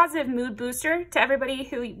a positive mood booster to everybody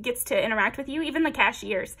who gets to interact with you, even the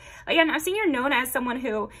cashiers. Again, I'm seeing you're known as someone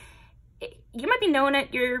who, you might be known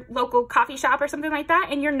at your local coffee shop or something like that,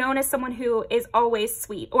 and you're known as someone who is always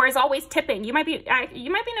sweet or is always tipping. You might be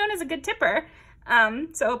known as a good tipper.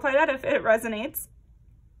 So apply that if it resonates.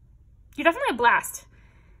 You're definitely a blast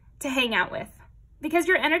to hang out with, because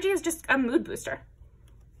your energy is just a mood booster.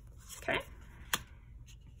 Okay.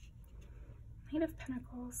 Knight of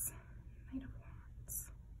Pentacles, Knight of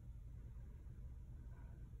Wands.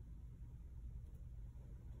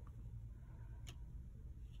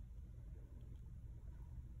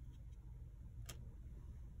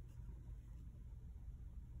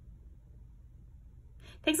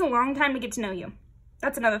 Takes a long time to get to know you.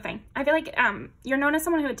 That's another thing. I feel like you're known as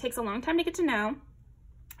someone who it takes a long time to get to know.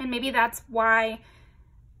 And maybe that's why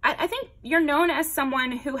I think you're known as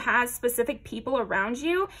someone who has specific people around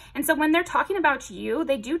you. And so when they're talking about you,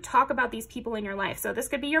 they do talk about these people in your life. So this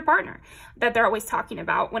could be your partner that they're always talking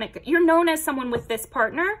about. You're known as someone with this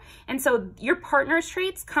partner. And so your partner's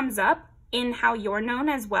traits comes up in how you're known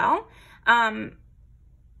as well. So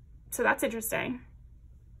that's interesting.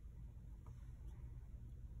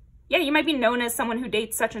 Yeah, you might be known as someone who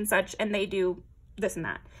dates such and such, and they do this and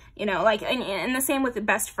that. You know, like, and the same with the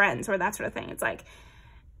best friends or that sort of thing. It's like,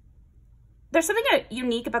 there's something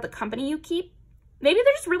unique about the company you keep. Maybe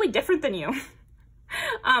they're just really different than you.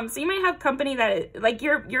 So you might have company that, like,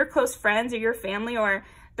 your close friends or your family or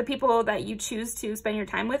the people that you choose to spend your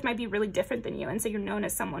time with might be really different than you. And so you're known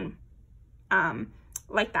as someone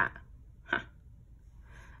like that. Huh.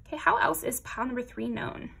 Okay, how else is pile number 3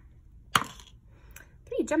 known?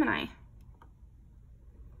 3, Gemini.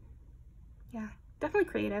 Yeah.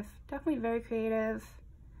 Definitely creative, definitely very creative,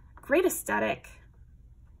 great aesthetic,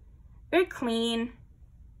 very clean.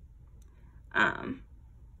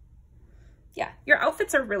 Yeah, your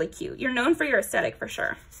outfits are really cute. You're known for your aesthetic for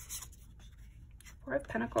sure. 4 of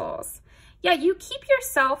Pentacles. Yeah, you keep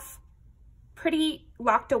yourself pretty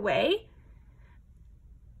locked away,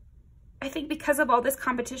 I think, because of all this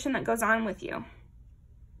competition that goes on with you.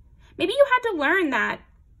 Maybe you had to learn that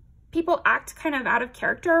people act kind of out of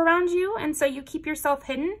character around you, and so you keep yourself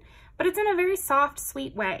hidden, but it's in a very soft,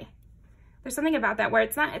 sweet way. There's something about that where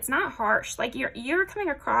it's not harsh. Like, you're coming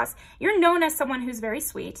across, you're known as someone who's very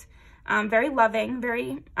sweet, very loving,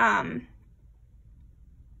 very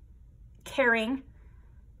caring,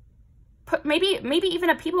 maybe even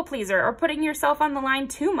a people pleaser, or putting yourself on the line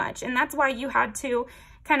too much, and that's why you had to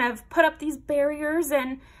kind of put up these barriers.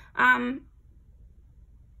 And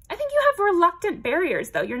I think you have reluctant barriers,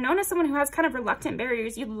 though. You're known as someone who has kind of reluctant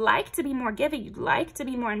barriers. You'd like to be more giving. You'd like to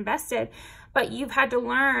be more invested, but you've had to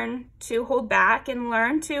learn to hold back and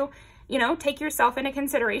learn to, you know, take yourself into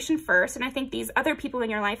consideration first. And I think these other people in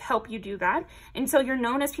your life help you do that. And so you're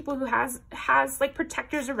known as people who has like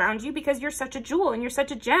protectors around you, because you're such a jewel and you're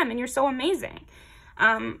such a gem and you're so amazing.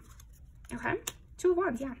 Okay. 2 of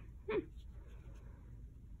Wands, yeah.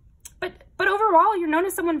 But overall, you're known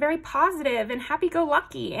as someone very positive and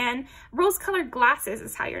happy-go-lucky, and rose-colored glasses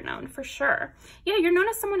is how you're known, for sure. Yeah, you're known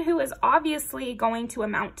as someone who is obviously going to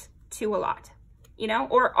amount to a lot, you know,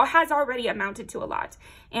 or has already amounted to a lot,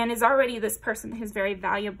 and is already this person who's very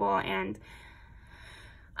valuable and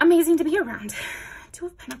amazing to be around. 2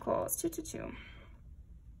 of Pentacles, 2, 2, 2.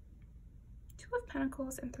 2 of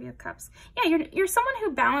Pentacles and 3 of Cups. Yeah, you're someone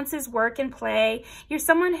who balances work and play. You're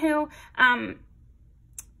someone who,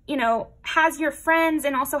 you know, has your friends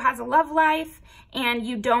and also has a love life, and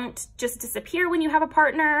you don't just disappear when you have a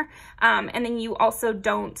partner. And then you also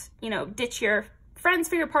don't, you know, ditch your friends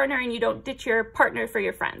for your partner, and you don't ditch your partner for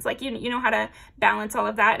your friends. Like, you know how to balance all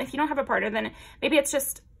of that. And if you don't have a partner, then maybe it's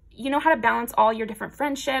just you know how to balance all your different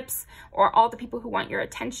friendships or all the people who want your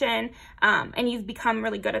attention, and you've become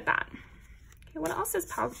really good at that. Okay, what else is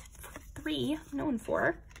Pile 3 known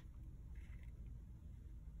for?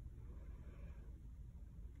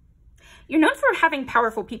 You're known for having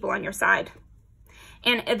powerful people on your side,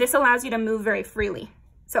 and this allows you to move very freely.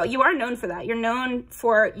 So you are known for that. You're known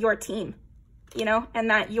for your team, you know, and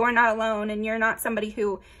that you're not alone, and you're not somebody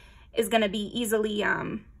who is going to be easily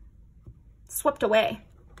swept away.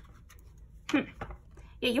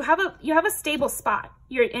 Yeah, you have a stable spot.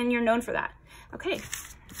 You're known for that. Okay.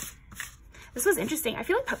 This was interesting. I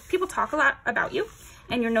feel like people talk a lot about you,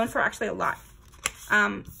 and you're known for actually a lot.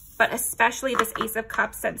 But especially this Ace of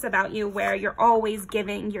Cups sense about you, where you're always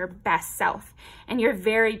giving your best self, and you're a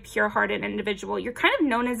very pure-hearted individual. You're kind of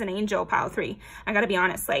known as an angel, Pile 3. I gotta be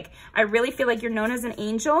honest. Like, I really feel like you're known as an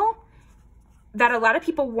angel that a lot of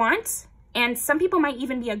people want, and some people might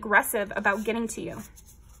even be aggressive about getting to you.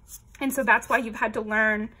 And so that's why you've had to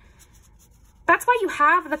learn. That's why you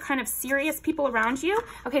have the kind of serious people around you.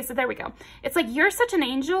 Okay, so there we go. It's like you're such an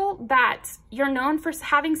angel that you're known for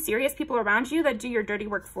having serious people around you that do your dirty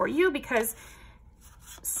work for you, because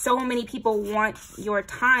so many people want your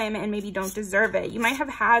time and maybe don't deserve it. You might have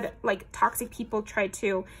had like toxic people try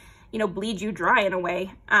to, you know, bleed you dry in a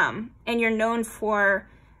way. And you're known for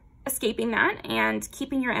escaping that and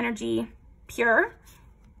keeping your energy pure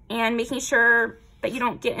and making sure that you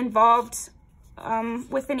don't get involved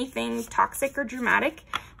with anything toxic or dramatic,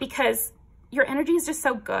 because your energy is just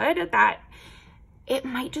so good that it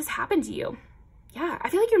might just happen to you. Yeah, I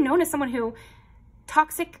feel like you're known as someone who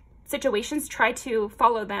toxic situations try to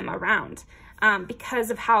follow them around because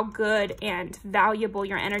of how good and valuable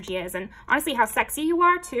your energy is, and honestly how sexy you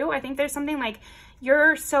are too. I think there's something like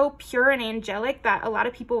you're so pure and angelic that a lot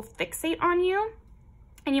of people fixate on you.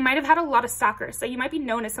 And you might have had a lot of stalkers. So you might be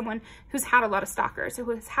known as someone who's had a lot of stalkers, who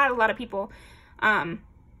has had a lot of people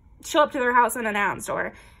show up to their house unannounced,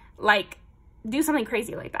 or like do something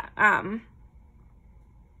crazy like that. And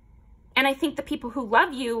I think the people who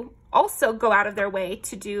love you also go out of their way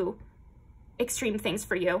to do extreme things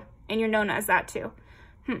for you, and you're known as that too.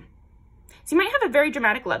 So you might have a very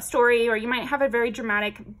dramatic love story, or you might have a very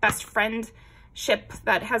dramatic best friendship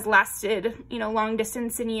that has lasted, you know, long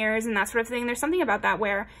distance in years and that sort of thing. There's something about that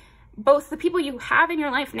where both the people you have in your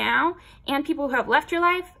life now and people who have left your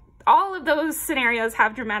life, all of those scenarios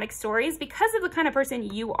have dramatic stories because of the kind of person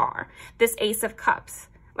you are. This Ace of Cups,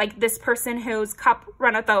 like this person whose cup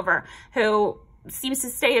runneth over, who seems to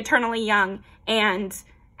stay eternally young and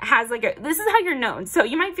has like this is how you're known. So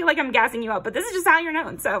you might feel like I'm gassing you up, but this is just how you're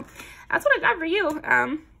known. So that's what I got for you.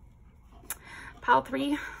 Pile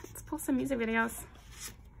 3, let's pull some music videos.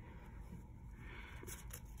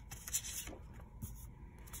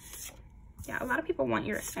 Yeah, a lot of people want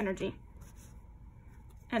your energy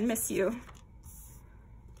and miss you.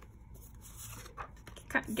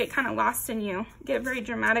 Get kind of lost in you. Get very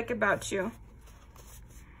dramatic about you.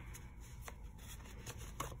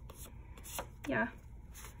 Yeah.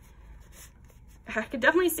 I could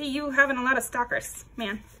definitely see you having a lot of stalkers,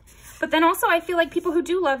 man. But then also I feel like people who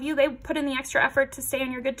do love you, they put in the extra effort to stay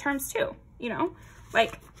on your good terms too, you know?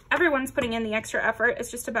 Like everyone's putting in the extra effort.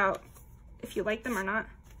 It's just about if you like them or not.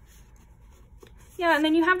 Yeah, and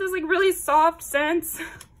then you have this like really soft sense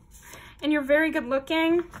and you're very good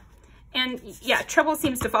looking. And yeah, trouble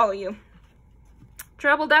seems to follow you.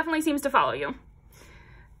 Trouble definitely seems to follow you.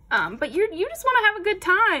 But you just want to have a good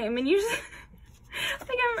time, and you just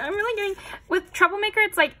like I'm really getting with troublemaker.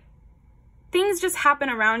 It's like things just happen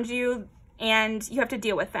around you and you have to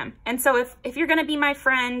deal with them. And so if you're gonna be my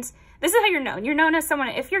friend, this is how you're known. You're known as someone,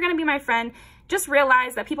 if you're gonna be my friend, just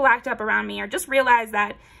realize that people act up around me, or just realize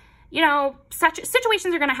that, you know, such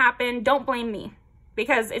situations are gonna happen. Don't blame me,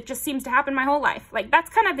 because it just seems to happen my whole life. Like that's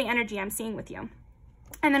kind of the energy I'm seeing with you.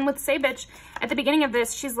 And then with Say Bitch, at the beginning of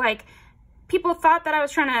this, she's like, people thought that I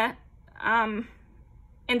was trying to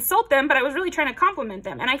insult them, but I was really trying to compliment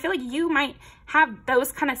them. And I feel like you might have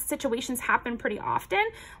those kind of situations happen pretty often,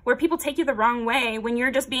 where people take you the wrong way when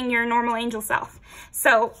you're just being your normal angel self.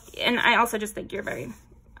 So, and I also just think you're very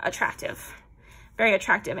attractive. Very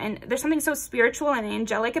attractive. And there's something so spiritual and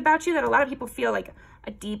angelic about you that a lot of people feel like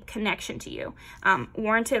a deep connection to you,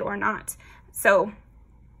 warranted or not. So,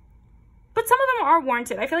 but some of them are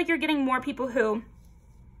warranted. I feel like you're getting more people who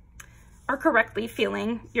are correctly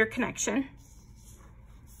feeling your connection.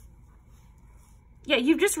 Yeah,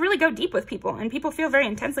 you just really go deep with people, and people feel very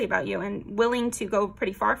intensely about you and willing to go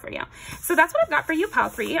pretty far for you. So that's what I've got for you, Pile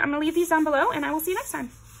 3. I'm going to leave these down below, and I will see you next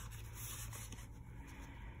time.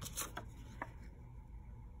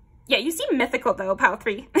 Yeah, you seem mythical though, Pile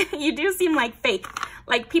 3. You do seem like fake.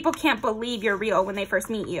 Like, people can't believe you're real when they first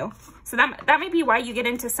meet you. So that may be why you get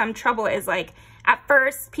into some trouble, is like, at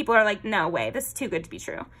first, people are like, no way, this is too good to be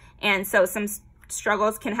true. And so some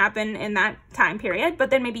struggles can happen in that time period, but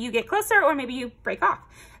then maybe you get closer or maybe you break off.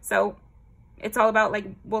 So it's all about, like,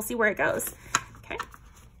 we'll see where it goes. Okay.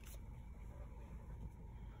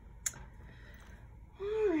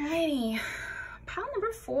 Alrighty. Pile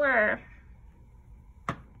number 4.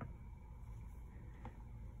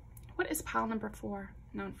 What is pile number 4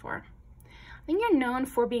 known for? I think you're known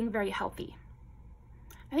for being very healthy.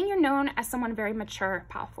 I think you're known as someone very mature,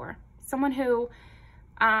 pile 4. Someone who,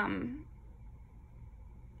 I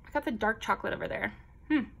got the dark chocolate over there.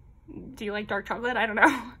 Do you like dark chocolate? I don't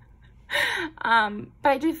know. But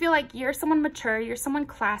I do feel like you're someone mature, you're someone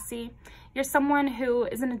classy, you're someone who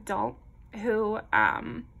is an adult, who,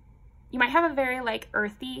 you might have a very, like,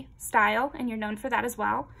 earthy style, and you're known for that as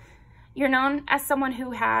well. You're known as someone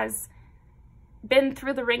who has been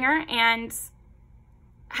through the ringer and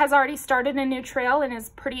has already started a new trail and is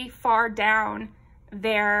pretty far down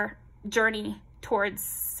their journey towards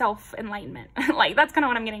self-enlightenment. Like, that's kind of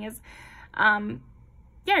what I'm getting is,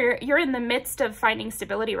 yeah, you're in the midst of finding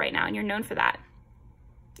stability right now, and you're known for that.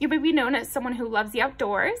 You may be known as someone who loves the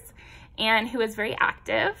outdoors and who is very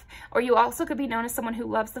active, or you also could be known as someone who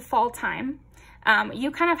loves the fall time.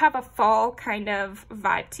 You kind of have a fall kind of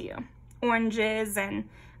vibe to you. Oranges and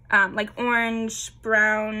like orange,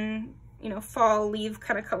 brown, you know, fall leaf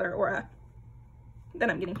kind of color aura that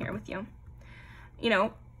I'm getting here with you. You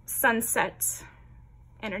know, sunset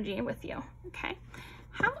energy with you. Okay.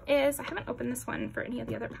 How is, I haven't opened this one for any of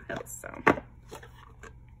the other piles, so.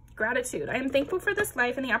 Gratitude. I am thankful for this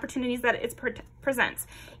life and the opportunities that it presents.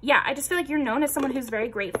 Yeah, I just feel like you're known as someone who's very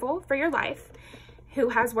grateful for your life, who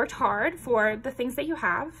has worked hard for the things that you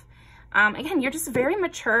have. Again, you're just very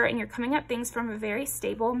mature, and you're coming at things from a very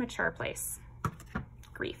stable, mature place.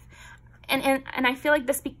 Grief. And I feel like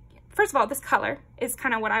this, first of all, this color is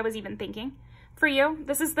kind of what I was even thinking for you.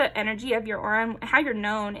 This is the energy of your aura, and how you're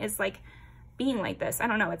known is like being like this. I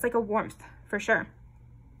don't know. It's like a warmth for sure.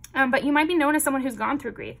 But you might be known as someone who's gone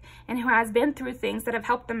through grief and who has been through things that have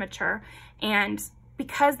helped them mature. And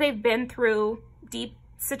because they've been through deep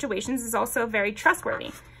situations, is also very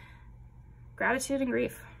trustworthy. Gratitude and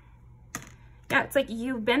grief. Yeah, it's like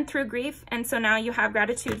you've been through grief, and so now you have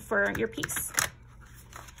gratitude for your peace.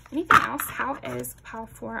 Anything else? How is pile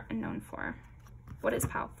 4 known for? What is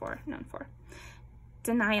pile 4 known for?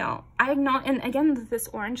 Denial. I acknowledge, and again, this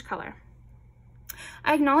orange color.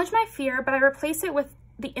 I acknowledge my fear, but I replace it with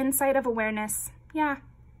the insight of awareness. Yeah.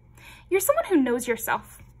 You're someone who knows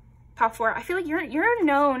yourself, pile 4. I feel like you're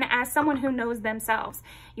known as someone who knows themselves.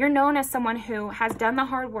 You're known as someone who has done the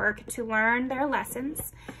hard work to learn their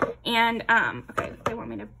lessons. And, okay, they want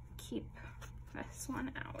me to keep this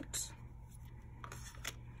one out.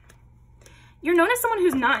 You're known as someone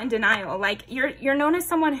who's not in denial. Like, you're known as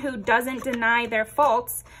someone who doesn't deny their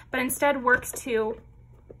faults, but instead works to,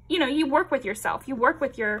 you know, you work with yourself. You work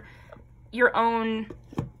with your own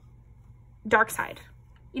dark side.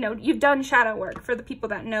 You know, you've done shadow work, for the people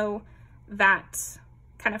that know that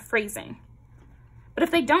kind of phrasing. But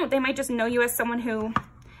if they don't, they might just know you as someone who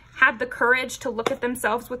had the courage to look at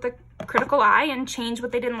themselves with a critical eye and change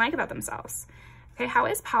what they didn't like about themselves. Okay, how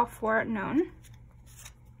is pile 4 known?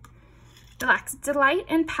 Relax. Delight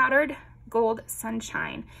in powdered gold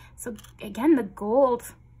sunshine. So again, the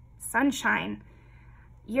gold sunshine.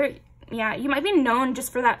 Yeah, you might be known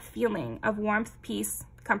just for that feeling of warmth, peace,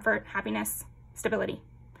 comfort, happiness, stability.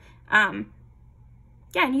 Yeah,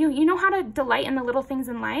 and you know how to delight in the little things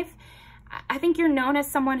in life. I think you're known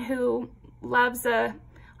as someone who loves a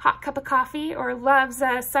hot cup of coffee, or loves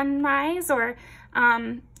a sunrise, or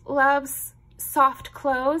loves soft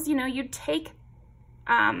clothes. You know, you take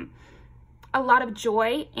a lot of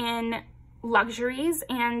joy in luxuries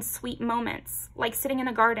and sweet moments, like sitting in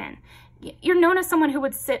a garden. You're known as someone who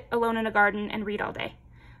would sit alone in a garden and read all day.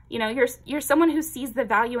 You know, you're someone who sees the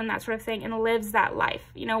value in that sort of thing and lives that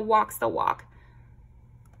life, you know, walks the walk.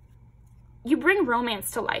 You bring romance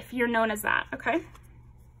to life. You're known as that, okay?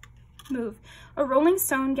 Move. A rolling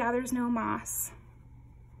stone gathers no moss.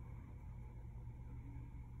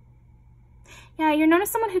 Yeah, you're known as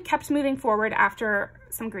someone who kept moving forward after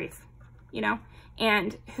some grief, you know,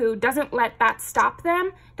 and who doesn't let that stop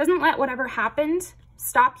them, doesn't let whatever happened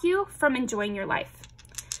stop you from enjoying your life.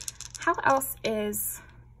 How else is,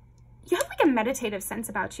 you have like a meditative sense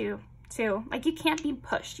about you too. Like, you can't be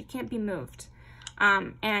pushed, you can't be moved.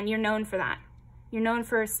 And you're known for that. You're known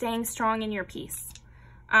for staying strong in your peace.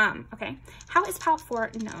 Okay, how is pile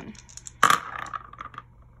 4 known?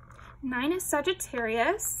 9 is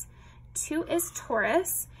Sagittarius, 2 is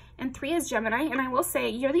Taurus, and 3 is Gemini. And I will say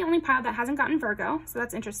you're the only pile that hasn't gotten Virgo, so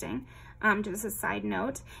that's interesting. Just a side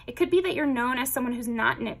note. It could be that you're known as someone who's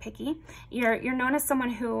not nitpicky. You're known as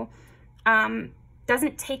someone who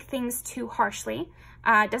doesn't take things too harshly,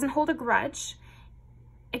 doesn't hold a grudge.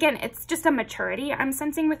 Again, it's just a maturity I'm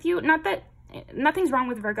sensing with you. Not that nothing's wrong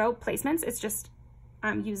with Virgo placements. It's just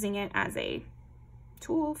I'm using it as a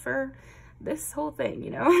tool for this whole thing, you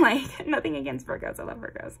know, like nothing against Virgos. I love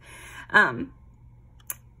Virgos.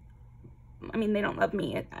 I mean, they don't love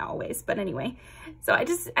me always, but anyway. So I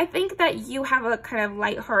think that you have a kind of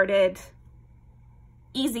lighthearted,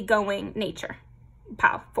 easygoing nature,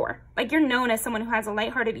 pile 4. Like, you're known as someone who has a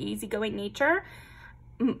lighthearted, easygoing nature,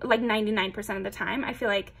 like 99% of the time. I feel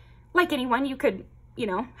like anyone, you could, you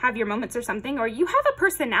know, have your moments or something, or you have a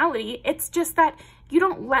personality. It's just that you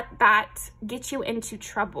don't let that get you into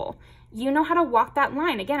trouble. You know how to walk that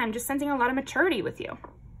line. Again, I'm just sensing a lot of maturity with you.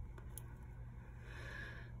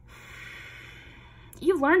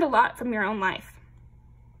 You've learned a lot from your own life.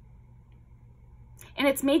 And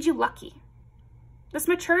it's made you lucky. This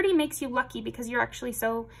maturity makes you lucky because you're actually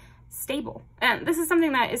so stable. And this is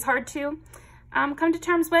something that is hard to come to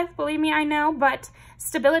terms with. Believe me, I know. But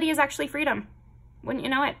stability is actually freedom. Wouldn't you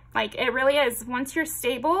know it? Like, it really is. Once you're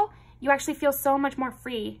stable, you actually feel so much more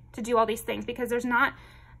free to do all these things because there's not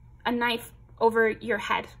a knife over your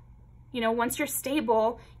head. You know, once you're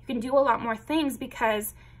stable, you can do a lot more things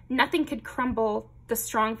because nothing could crumble the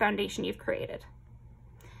strong foundation you've created.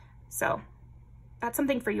 So that's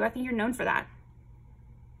something for you. I think you're known for that.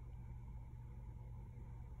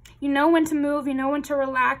 You know when to move, you know when to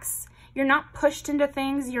relax. You're not pushed into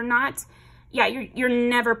things. You're not, yeah, you're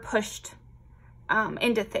never pushed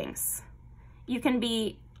into things. You can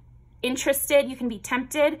be interested, you can be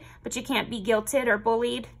tempted, but you can't be guilted or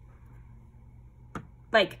bullied.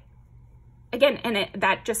 Like, again, and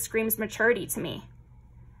that just screams maturity to me.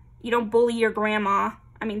 You don't bully your grandma.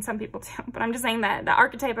 I mean, some people do, but I'm just saying that the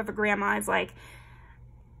archetype of a grandma is like,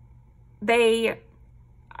 they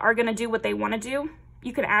are going to do what they want to do.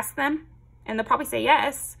 You could ask them and they'll probably say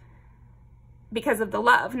yes because of the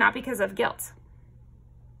love, not because of guilt.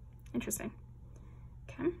 Interesting.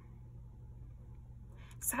 Okay.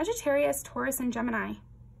 Sagittarius, Taurus, and Gemini.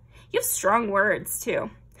 You have strong words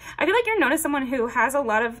too. I feel like you're known as someone who has a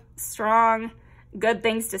lot of strong, good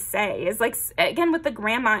things to say. Is like, again, with the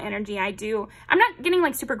grandma energy, I'm not getting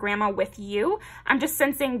like super grandma with you. I'm just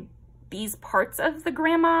sensing these parts of the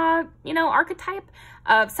grandma, you know, archetype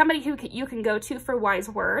of somebody who you can go to for wise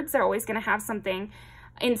words. They're always going to have something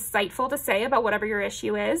insightful to say about whatever your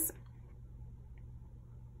issue is.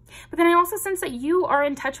 But then I also sense that you are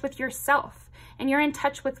in touch with yourself and you're in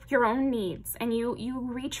touch with your own needs and you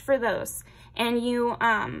reach for those and you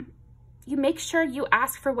make sure you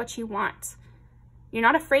ask for what you want. You're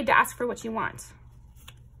not afraid to ask for what you want.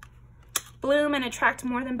 Bloom and attract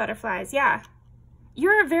more than butterflies. Yeah.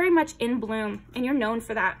 You're very much in bloom and you're known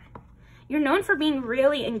for that. You're known for being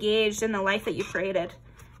really engaged in the life that you created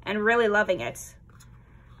and really loving it.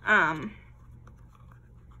 And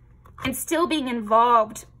still being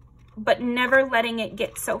involved, but never letting it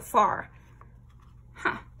get so far.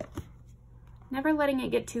 Huh. Never letting it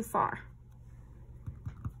get too far.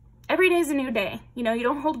 Every day is a new day. You know, you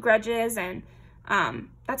don't hold grudges and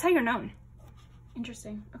that's how you're known.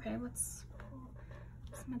 Interesting. Okay, let's pull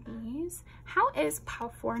some of these. How is pile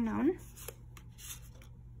 4 known?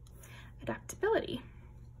 Adaptability.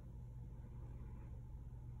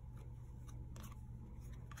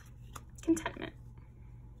 Contentment.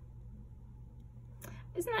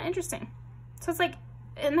 Isn't that interesting? So it's like,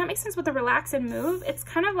 and that makes sense with the relax and move. It's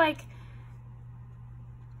kind of like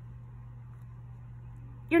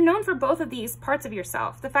you're known for both of these parts of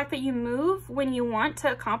yourself. The fact that you move when you want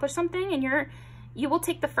to accomplish something and you will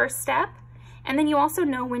take the first step, and then you also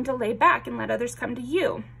know when to lay back and let others come to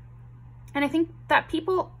you. And I think that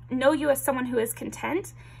people know you as someone who is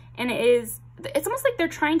content, and it's almost like they're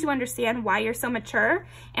trying to understand why you're so mature,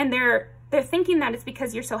 and they're thinking that it's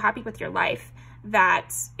because you're so happy with your life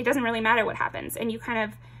that it doesn't really matter what happens, and you kind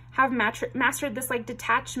of have mastered this like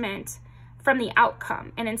detachment from the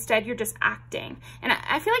outcome, and instead you're just acting. And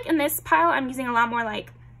I feel like in this pile I'm using a lot more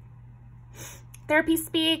like therapy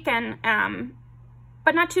speak, and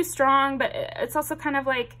but not too strong, but it's also kind of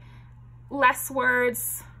like less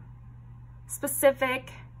words,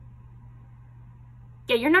 specific.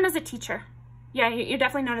 Yeah, you're known as a teacher. Yeah, you're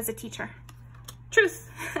definitely known as a teacher. Truth.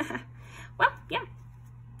 Well, yeah.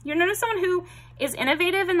 You're known as someone who is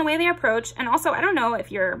innovative in the way they approach, and also, I don't know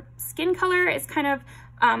if your skin color is kind of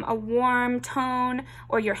a warm tone,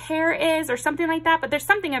 or your hair is, or something like that, but there's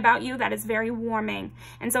something about you that is very warming.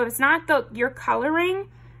 And so if it's not your coloring,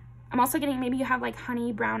 I'm also getting maybe you have like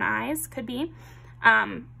honey brown eyes, could be.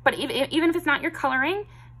 But even if it's not your coloring,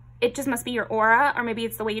 it just must be your aura, or maybe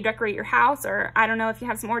it's the way you decorate your house, or I don't know if you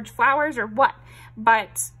have some orange flowers or what,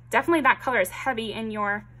 but definitely that color is heavy in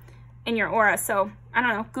your aura. So I don't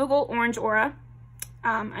know, Google orange aura.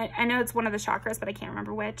 I know it's one of the chakras, but I can't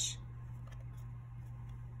remember which.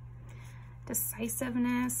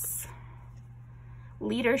 Decisiveness,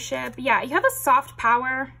 leadership. Yeah, you have a soft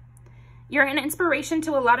power. You're an inspiration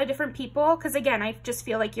to a lot of different people, because again, I just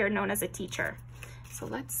feel like you're known as a teacher. So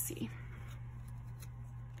let's see.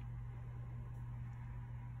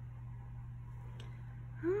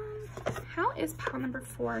 How is pile number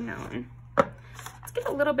 4 known? Let's get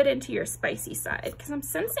a little bit into your spicy side, because I'm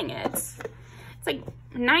sensing it. It's like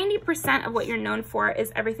 90% of what you're known for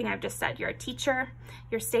is everything I've just said. You're a teacher,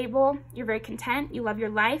 you're stable, you're very content, you love your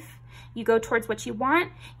life, you go towards what you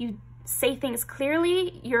want, you say things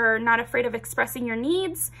clearly, you're not afraid of expressing your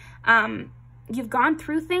needs. You've gone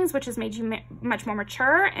through things, which has made you much more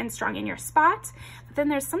mature and strong in your spot. But then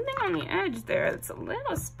there's something on the edge there that's a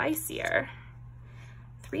little spicier.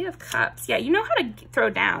 3 of Cups. Yeah, you know how to throw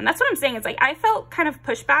down. That's what I'm saying. It's like I felt kind of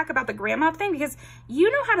pushback about the grandma thing, because you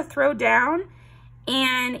know how to throw down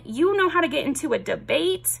and you know how to get into a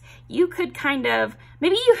debate. You could kind of,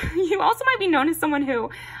 maybe you also might be known as someone who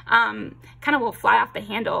kind of will fly off the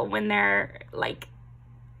handle when they're like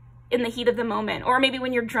in the heat of the moment, or maybe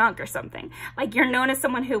when you're drunk or something. Like you're known as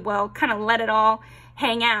someone who will kind of let it all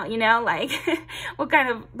hang out, you know, like will kind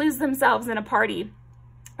of lose themselves in a party,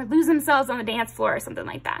 or lose themselves on the dance floor or something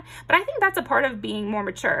like that. But I think that's a part of being more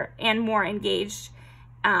mature and more engaged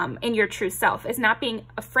in your true self, is not being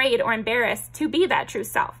afraid or embarrassed to be that true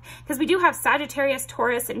self. Because we do have Sagittarius,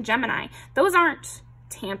 Taurus, and Gemini. Those aren't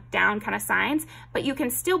tamped down kind of signs, but you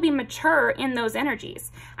can still be mature in those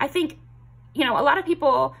energies. I think, you know, a lot of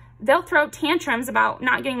people, they'll throw tantrums about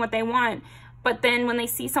not getting what they want, but then when they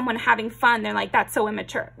see someone having fun, they're like, that's so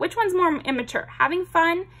immature. Which one's more immature? Having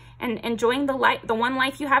fun and enjoying the one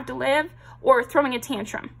life you have to live, or throwing a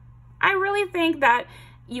tantrum? I really think that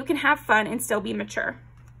you can have fun and still be mature.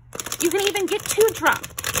 You can even get too drunk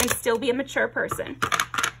and still be a mature person.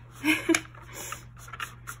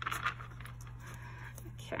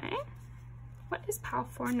 Okay. What is pile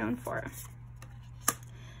 4 known for?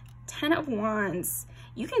 10 of Wands.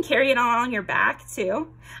 You can carry it all on your back too.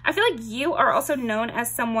 I feel like you are also known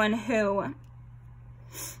as someone who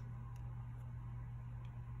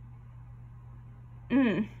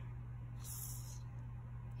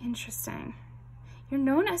interesting. You're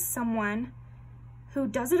known as someone who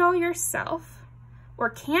does it all yourself, or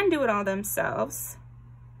can do it all themselves,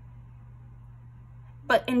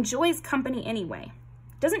 but enjoys company anyway.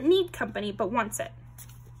 Doesn't need company, but wants it.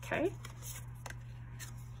 Okay.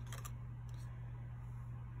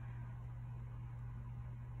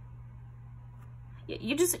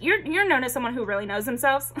 You're known as someone who really knows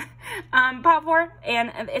themselves, pile 4,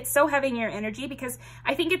 and it's so heavy in your energy, because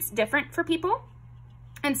I think it's different for people,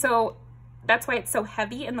 and so that's why it's so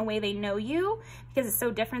heavy in the way they know you, because it's so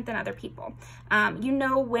different than other people. You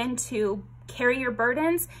know when to carry your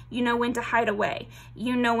burdens, you know when to hide away,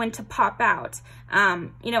 you know when to pop out.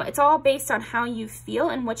 You know, it's all based on how you feel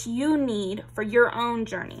and what you need for your own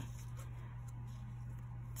journey.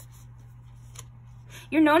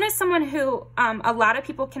 You're known as someone who a lot of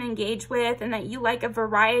people can engage with, and that you like a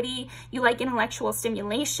variety, you like intellectual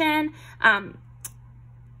stimulation, and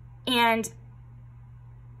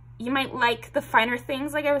you might like the finer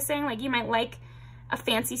things, like I was saying, like you might like a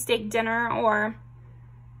fancy steak dinner, or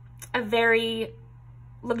a very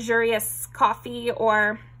luxurious coffee,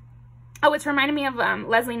 or, oh, it's reminding me of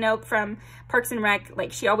Leslie Knope from Parks and Rec.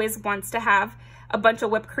 Like she always wants to have a bunch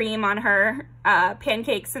of whipped cream on her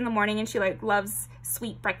pancakes in the morning, and she like loves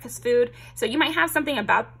sweet breakfast food. So you might have something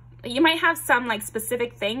about, you might have some like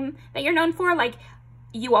specific thing that you're known for, like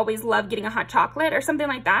you always love getting a hot chocolate or something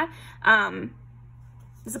like that.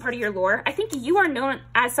 This is a part of your lore. I think you are known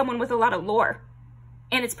as someone with a lot of lore,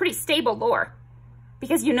 and it's pretty stable lore,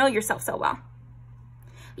 because you know yourself so well.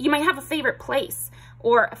 You might have a favorite place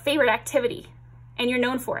or a favorite activity, and you're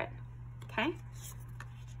known for it. Okay.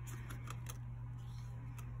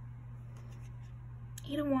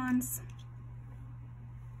 8 of Wands.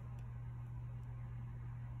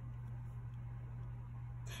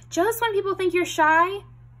 Just when people think you're shy,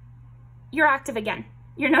 you're active again.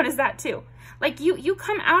 You're known as that too. Like you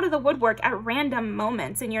come out of the woodwork at random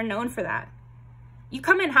moments, and you're known for that. You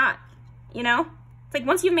come in hot, you know? It's like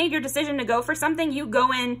once you've made your decision to go for something, you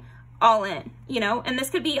go in all in, you know? And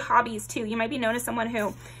this could be hobbies too. You might be known as someone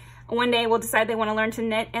who one day will decide they want to learn to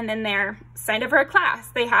knit, and then they're signed up for a class.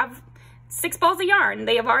 They have 6 balls of yarn.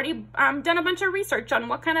 They have already done a bunch of research on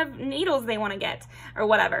what kind of needles they want to get or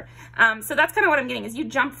whatever. So that's kind of what I'm getting, is you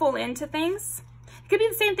jump full into things. It could be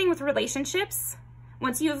the same thing with relationships.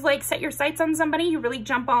 Once you've like set your sights on somebody, you really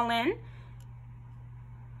jump all in.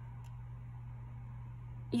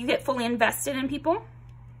 You get fully invested in people.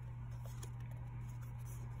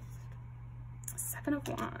 7 of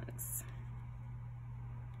Wands.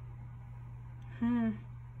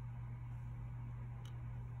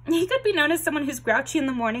 You could be known as someone who's grouchy in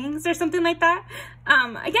the mornings or something like that.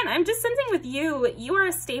 Again, I'm just sensing with you, you are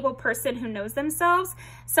a stable person who knows themselves.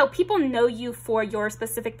 So people know you for your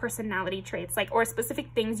specific personality traits, like, or specific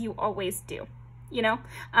things you always do, you know?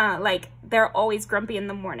 Like they're always grumpy in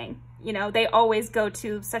the morning, you know? They always go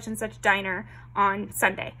to such and such diner on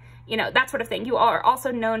Sunday, you know, that sort of thing. You are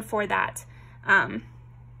also known for that.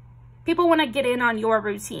 People want to get in on your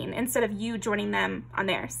routine instead of you joining them on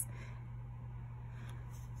theirs.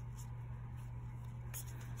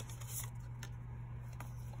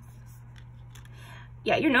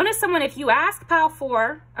 Yeah, you're known as someone, if you ask Pile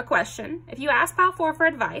 4 a question, if you ask Pile 4 for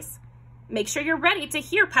advice, make sure you're ready to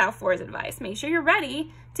hear Pile 4's advice. Make sure you're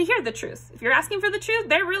ready to hear the truth. If you're asking for the truth,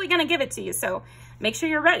 they're really going to give it to you. So make sure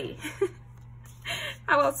you're ready.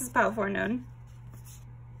 How else is Pile 4 known?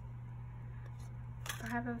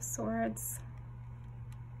 5 of Swords.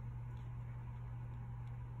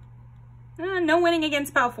 No winning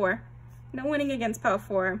against Pile 4. No winning against Pile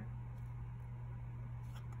 4.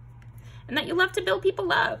 And that you love to build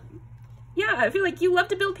people up. Yeah, I feel like you love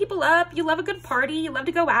to build people up. You love a good party. You love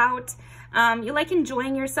to go out. You like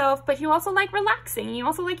enjoying yourself, but you also like relaxing. You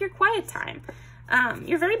also like your quiet time.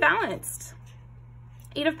 You're very balanced.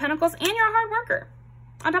 8 of Pentacles, and you're a hard worker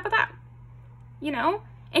on top of that, you know?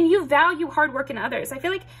 And you value hard work in others. I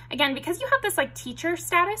feel like, again, because you have this like teacher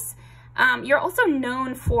status, you're also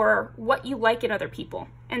known for what you like in other people.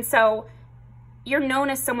 And so you're known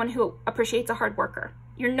as someone who appreciates a hard worker.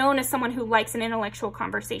 You're known as someone who likes an intellectual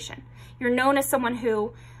conversation. You're known as someone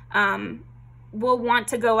who will want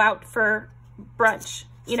to go out for brunch.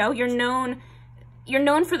 You know, you're known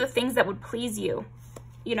for the things that would please you,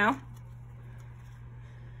 you know?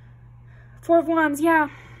 4 of Wands, yeah.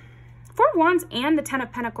 4 of Wands and the 10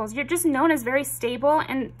 of Pentacles. You're just known as very stable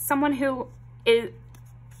and someone who is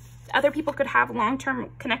other people could have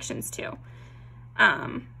long-term connections to.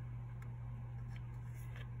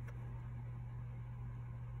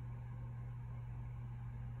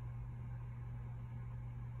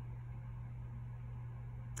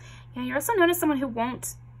 Yeah, you're also known as someone who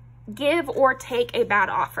won't give or take a bad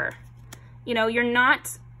offer. You know, you're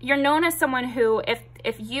known as someone who,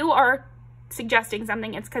 if you are suggesting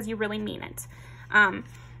something, it's because you really mean it.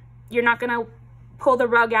 You're not going to pull the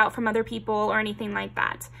rug out from other people or anything like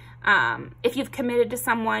that. If you've committed to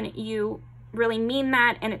someone, you really mean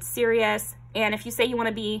that and it's serious. And if you say you want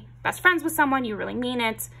to be best friends with someone, you really mean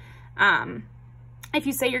it. If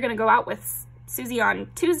you say you're going to go out with Susie on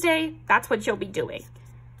Tuesday, that's what you'll be doing.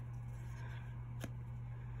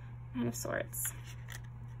 9 of Swords.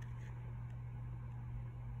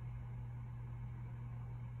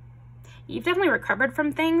 You've definitely recovered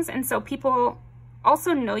from things, and so people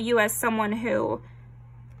also know you as someone who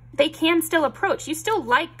they can still approach. You still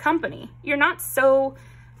like company. You're not so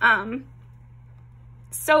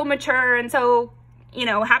so mature and so, you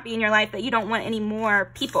know, happy in your life that you don't want any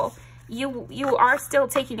more people. You are still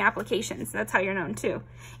taking applications. That's how you're known too.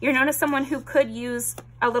 You're known as someone who could use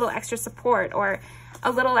a little extra support or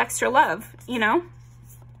a little extra love, you know?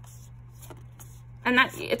 And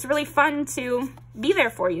that it's really fun to be there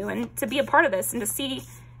for you and to be a part of this and to see,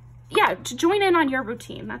 yeah, to join in on your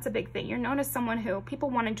routine. That's a big thing. You're known as someone who people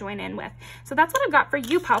want to join in with. So that's what I've got for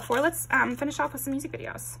you, Pile 4. Let's finish off with some music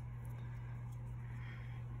videos.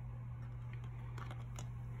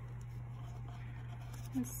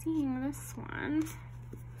 I'm seeing this one,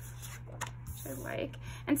 which I like.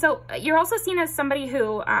 And so you're also seen as somebody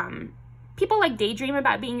who people like daydream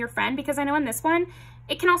about being your friend, because I know in this one,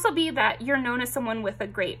 it can also be that you're known as someone with a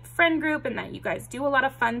great friend group and that you guys do a lot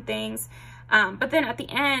of fun things. But then at the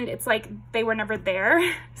end, it's like they were never there.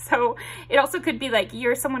 So it also could be like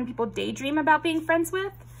you're someone people daydream about being friends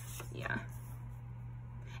with. Yeah.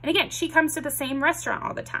 And again, she comes to the same restaurant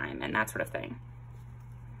all the time and that sort of thing.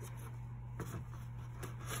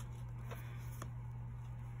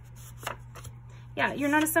 Yeah, you're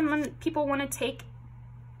not as someone people want to take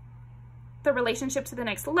the relationship to the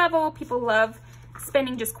next level. People love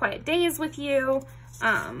spending just quiet days with you.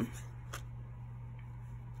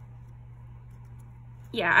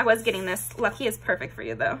 Yeah, I was getting this. Lucky is perfect for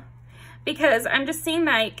you though, because I'm just seeing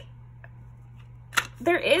like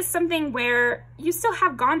there is something where you still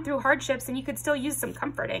have gone through hardships and you could still use some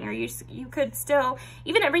comforting, or you could still,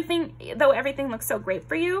 even though everything looks so great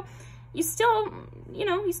for you, you still, you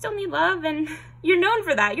know, you still need love, and you're known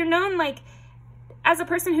for that. You're known, like, as a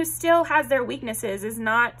person who still has their weaknesses, is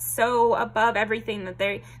not so above everything that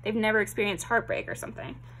they've never experienced heartbreak or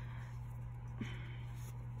something.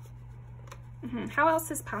 How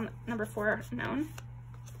else is pile number 4 known?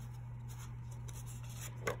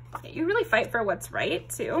 You really fight for what's right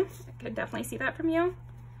too. I could definitely see that from you.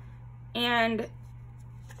 And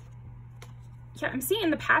yeah, I'm seeing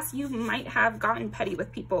in the past you might have gotten petty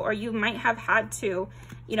with people, or you might have had to,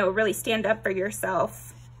 you know, really stand up for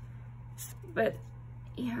yourself. But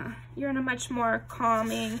yeah, you're in a much more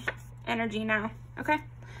calming energy now. Okay,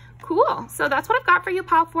 cool. So that's what I've got for you,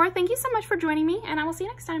 pile 4. Thank you so much for joining me, and I will see you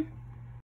next time.